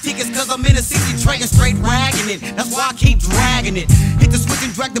give me tickets cause I'm in a 60 tray and straight ragging it. That's why I keep dragging it. Hit the switch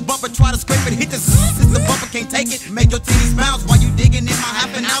and drag the bumper, try to scrape it. Hit the since the bumper can't take it. Make your titties bounce while you digging in my half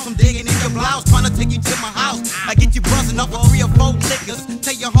an ounce. I'm digging in your blouse, trying to take you to my house. I get you buzzing up with 3 or 4 liquors.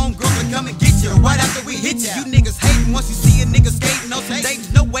 Tell your homegirl to come and get you right after we hit you. You niggas hating once you see a nigga skating. No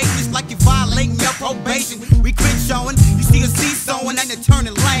dating, no waiting, just like you violating your probation. We quit showing, you see a seesawing and a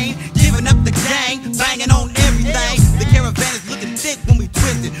turning lane. Giving up the gang, banging on everything. The caravan is looking thick when we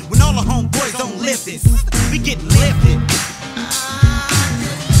twist it. When all the homeboys don't lift it, we get lifted.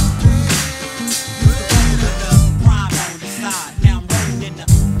 Prime on the side, now I'm rolling in the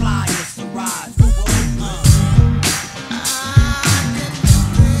flyers to rise.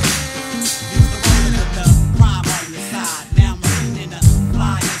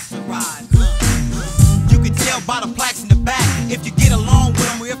 By the plaques in the back, if you get along with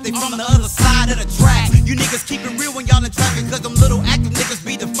them or if they from the other side of the track. You niggas keep it real when y'all in traffic, cause them little active niggas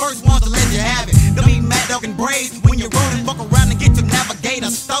be the first ones to let you have it. Don't be mad dog and braids when you're rolling, fuck around and get your navigator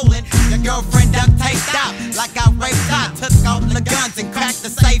stolen. Your girlfriend duct taped out like I raped out, took off the guns and cracked the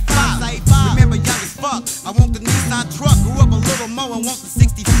safe out. Remember young as fuck, I want the Nissan truck, grew up a little more and want the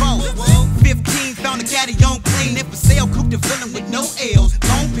 64. 15, found a caddy on clean, and for sale, cooped the villain with no L's.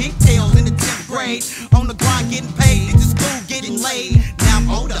 Long pigtails in the 10th grade, on the grind getting paid, into school getting laid. Now I'm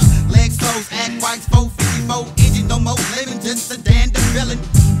older, legs closed, act right, 454 engine, no more living, just a damn villain.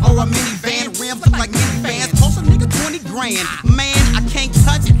 Or a minivan rim rims look like minivans. Cost a nigga 20 grand. Man, I can't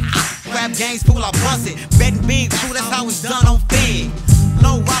touch it. Grab gangs, fool, I bust it. Betting big, fool, that's how it's done on Fed.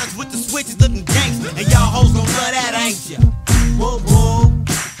 Low riders with the switches looking gangster. And y'all hoes gon' love that, ain't ya? Whoa, whoa.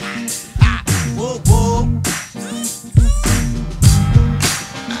 Ah, whoa, whoa.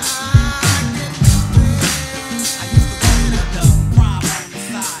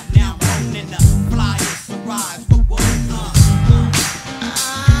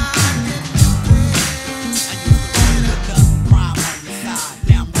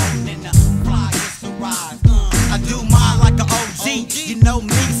 You know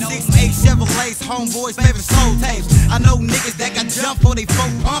me, 6'8" Chevrolets, homeboys, favorite soul tapes. I know niggas that got jumped for they folk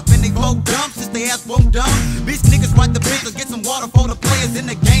pump and they folk dump since they ass won't dump. Bitch niggas write the bitch or get some water for the players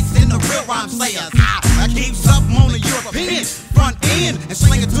in the gangsters and the real rhyme sayers. I keep something on the European front end and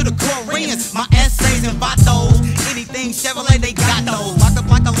sling it to the Koreans. My essays and vatos, anything Chevrolet they got those. Locked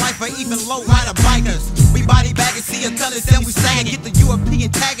up like a life for even low rider bikers. We body bag and see a colors and we sang. Get the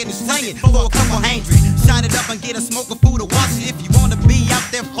European tag and slang it for a couple $100. Shine it up and get a smoke of food to watch it if you wanna be out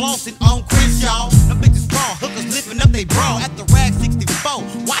there flossing on Crenshaw. Them bitches raw, hookers lifting up they bra at the rag 64.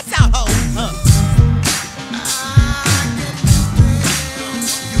 Watch out, ho.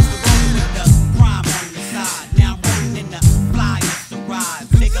 Used to roll with the prime on the side. Now I'm rolling in the flyers to rise,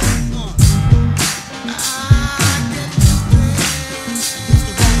 nigga. Used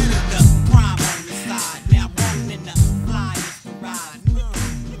to roll with the prime on the side. Now I'm rolling in the flyers to rise.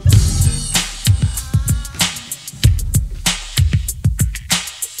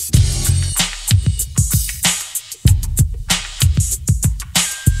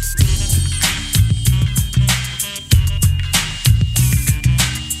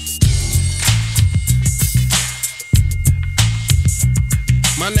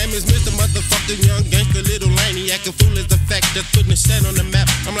 My name is Mr. Motherfucking Young Gangster, Little Laney. Acting fool is the fact that's putting the stand on the map.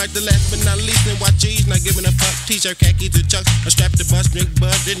 I'm like the last but not least, and watch G's, not giving a fuck. T-shirt, khakis, and chucks. I strap the bus, drink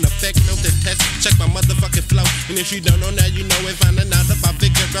bud, didn't affect no test. Check my motherfucking flow. And if you don't know now, you know it. Finding out about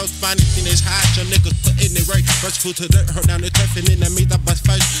Figuero's finest in this high. Your niggas putting it right. Rush food to the hurt down the turf, and then that means I bust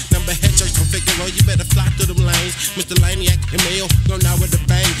first. Number head church from Figuero, you better fly through them lanes. Mr. Laniac and Mayo, going out with the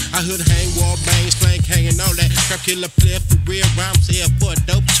bang. I hood hang, wall bangs, clank, hanging all that. Crap killer player for real, rhymes here for a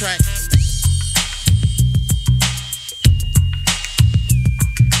dope track.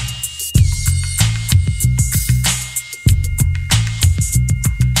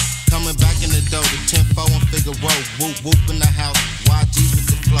 Coming back in the door, the 10-4 and Figaro, whoop whoop in the house, YG's with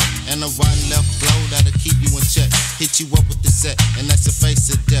the flow, and a right and left blow that'll keep you in check. Hit you up with the set, and that's the face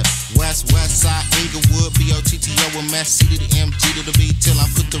of death. West side, Inglewood, B-O-T-T-O with Mass C to the MG to the B till I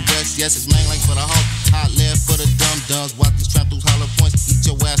put the rest. Yes, it's main like for the hoe, hot lead for the dum-dums. Watch these trap through hollow points, eat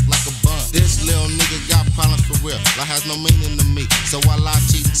your ass like a bun. This little nigga got problems for real, life has no meaning to me, so I lie,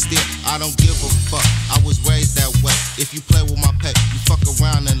 cheat, and steal. I don't give a fuck, I was raised that way. If you play with my pet, you fuck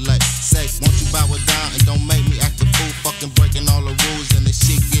around and lay. Say, won't you bow it down and don't make me act a fool? Fucking breaking all the rules and this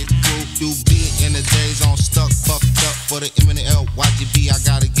shit get through. Do be in the days on stuck, fucked up. For the imminent LYGB, I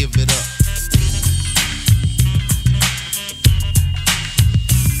gotta give it up.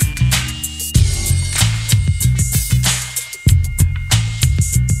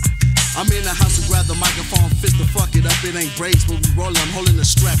 I'm in the house to grab the microphone, fist to fuck it up. It ain't braids, but we rollin'. I'm holding the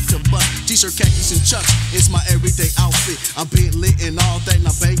strap to bust. T-shirt, khakis, and chucks. It's my everyday outfit. I'm being lit and all that, and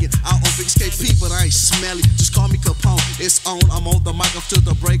I'm banging. I don't fix KP, but I ain't smelly. Just call me Capone. It's on. I'm on the mic up to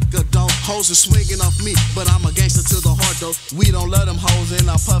the break of dawn. Hoes are swinging off me, but I'm a gangster to the heart though. We don't let them hoes in.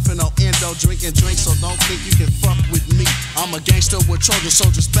 I'm puffing on endo, drinking drinks, so don't think you can fuck with me. I'm a gangster with Trojan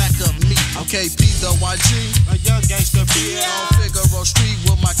soldiers back up me. I'm KP the YG, a young gangster B. On Figaro Street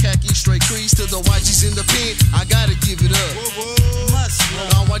with my khaki straight crease to the YG's in the pen. I gotta give it up.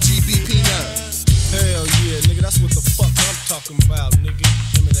 On YGB peanut. Hell yeah, nigga, that's what the fuck I'm talking about, nigga.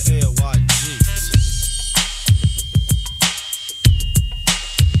 Him and the LYG.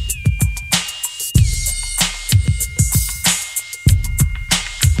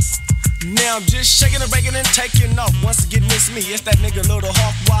 Now I'm just shaking and breaking and taking off. Once again, it's me. It's that nigga Little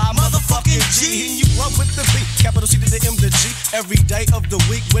Hawk. Why motherfucking G? Hitting you up with the beat. Capital C to the M to G. Every day of the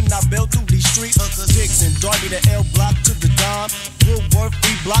week when I build through these streets. Dixon, Darby, the L block to the Don. Woodworth,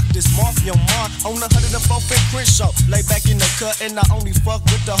 E block, this mafia mind. On the 104th and Crenshaw. Lay back in the cut and I only fuck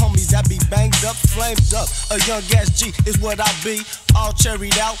with the homies that be banged up, flamed up. A young ass G is what I be. All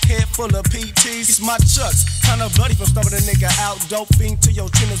cherried out, head full of PTs. It's my chucks. Kinda bloody from stumbling a nigga out. Dope fiend to your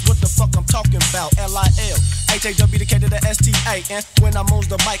trainers, what the fuck I'm talking about? L-I-L, H-A-W, the K to the S-T-A. And when I'm on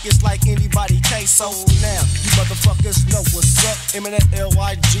the mic, it's like anybody K. So now, you motherfuckers know what's up. Eminent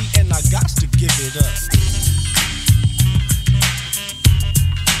L-Y-G, and I got to give it up.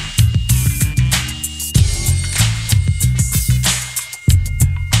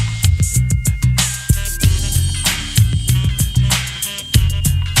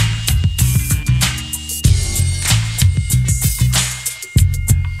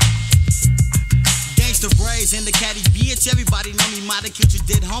 Gangsta Brazy and the caddy bitch. Everybody know me, might have killed your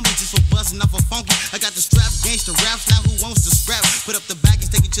dead homie just for busting up a funky. I got the strap, gangsta raps, now who wants to scrap? Put up the back and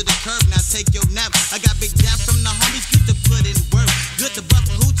take you to the curb, now take your nap. I got big dap from the homies, good to put in work. Good to buff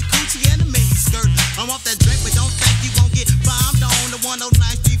a hoochie coochie and a mini skirt. I'm off that drink, but don't think you won't get bombed on. The 109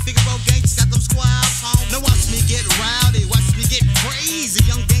 Street Figaro gangsters got them squads home. Now watch me get rowdy, watch me get crazy.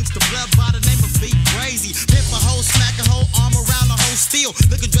 Young gangster blood by the name of B-Brazy. Pimp a hoe, smack a whole arm around the whole steel.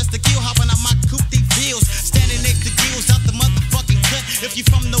 Looking dressed to kill, hopping out my coupe de bills. Standing next to gills out the motherfucking cut. If you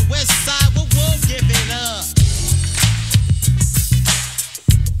from the west side, we'll give it up.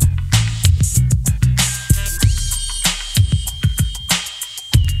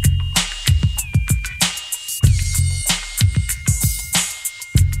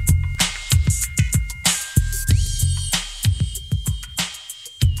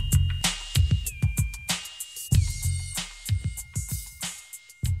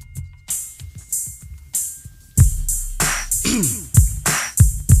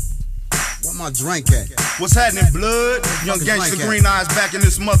 Where my drink at? What's happening, blood? Young gangster green eyes back in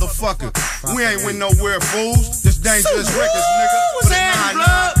this motherfucker. We ain't went nowhere, fools. This dangerous records, nigga. What's For the happening,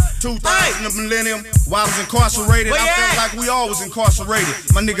 99, blood? 2000, the millennium. While I was incarcerated, I felt like we all was incarcerated.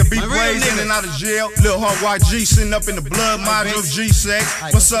 My nigga B-Brazy in and out of jail. Lil Hunk YG sitting up in the blood module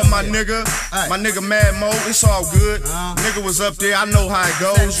G-Sex. What's up, my nigga? My nigga Mad Mo, it's all good. Nigga was up there, I know how it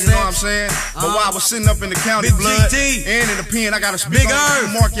goes, you know what I'm saying? But while I was sitting up in the county blood and in the pen, I gotta speak on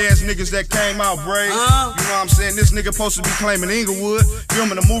the mark ass niggas that came out brave. You know what I'm saying? This nigga supposed to be claiming Inglewood,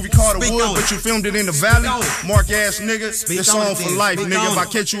 filming a movie called The Wood, but you filmed it in the valley. Mark ass nigga, it's on for life, nigga. If I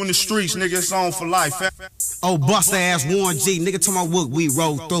catch you in the streets, nigga, it's on for life. Oh, bust ass Warren G, nigga, to my work we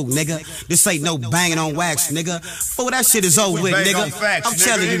roll through, nigga. This ain't no banging on wax, nigga. Fool, that shit is over with, nigga. I'm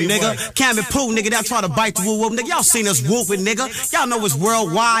telling you, nigga. Cammy Pooh, nigga, that try to bite the whoop, nigga. Y'all seen us whooping, nigga. Y'all know it's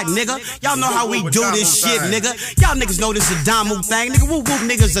worldwide, nigga. Y'all know how we do this shit, nigga. Y'all niggas know this a Damu thing, nigga. Whoop whoop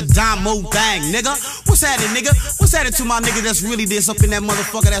niggas a Damu thing, nigga. What's happening, nigga? What's happening to my nigga that's really this up in that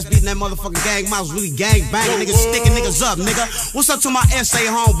motherfucker that's beating that motherfucking gang mouse, really gang banging, niggas sticking niggas up, nigga. What's up to my SA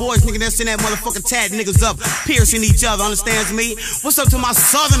homeboys, nigga, that's in that motherfucking tat niggas up, piercing each other, understands me? What's up to my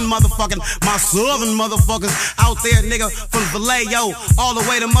southern motherfuckers out there, nigga, from Vallejo all the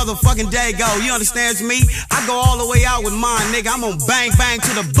way to motherfucking Dago, you understands me? I go all the way out with mine, nigga. I'm gonna bang bang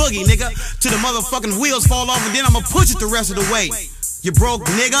to the boogie, nigga, to the motherfucking wheels fall off, and then I'm gonna push it the rest of the way. You broke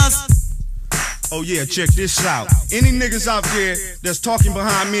niggas? Oh yeah, check this out. Any niggas out there that's talking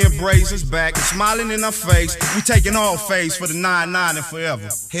behind me and Brazy's back and smiling in our face, we taking all face for the 99 and forever.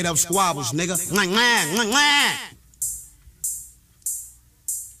 Hit up squabbles, nigga.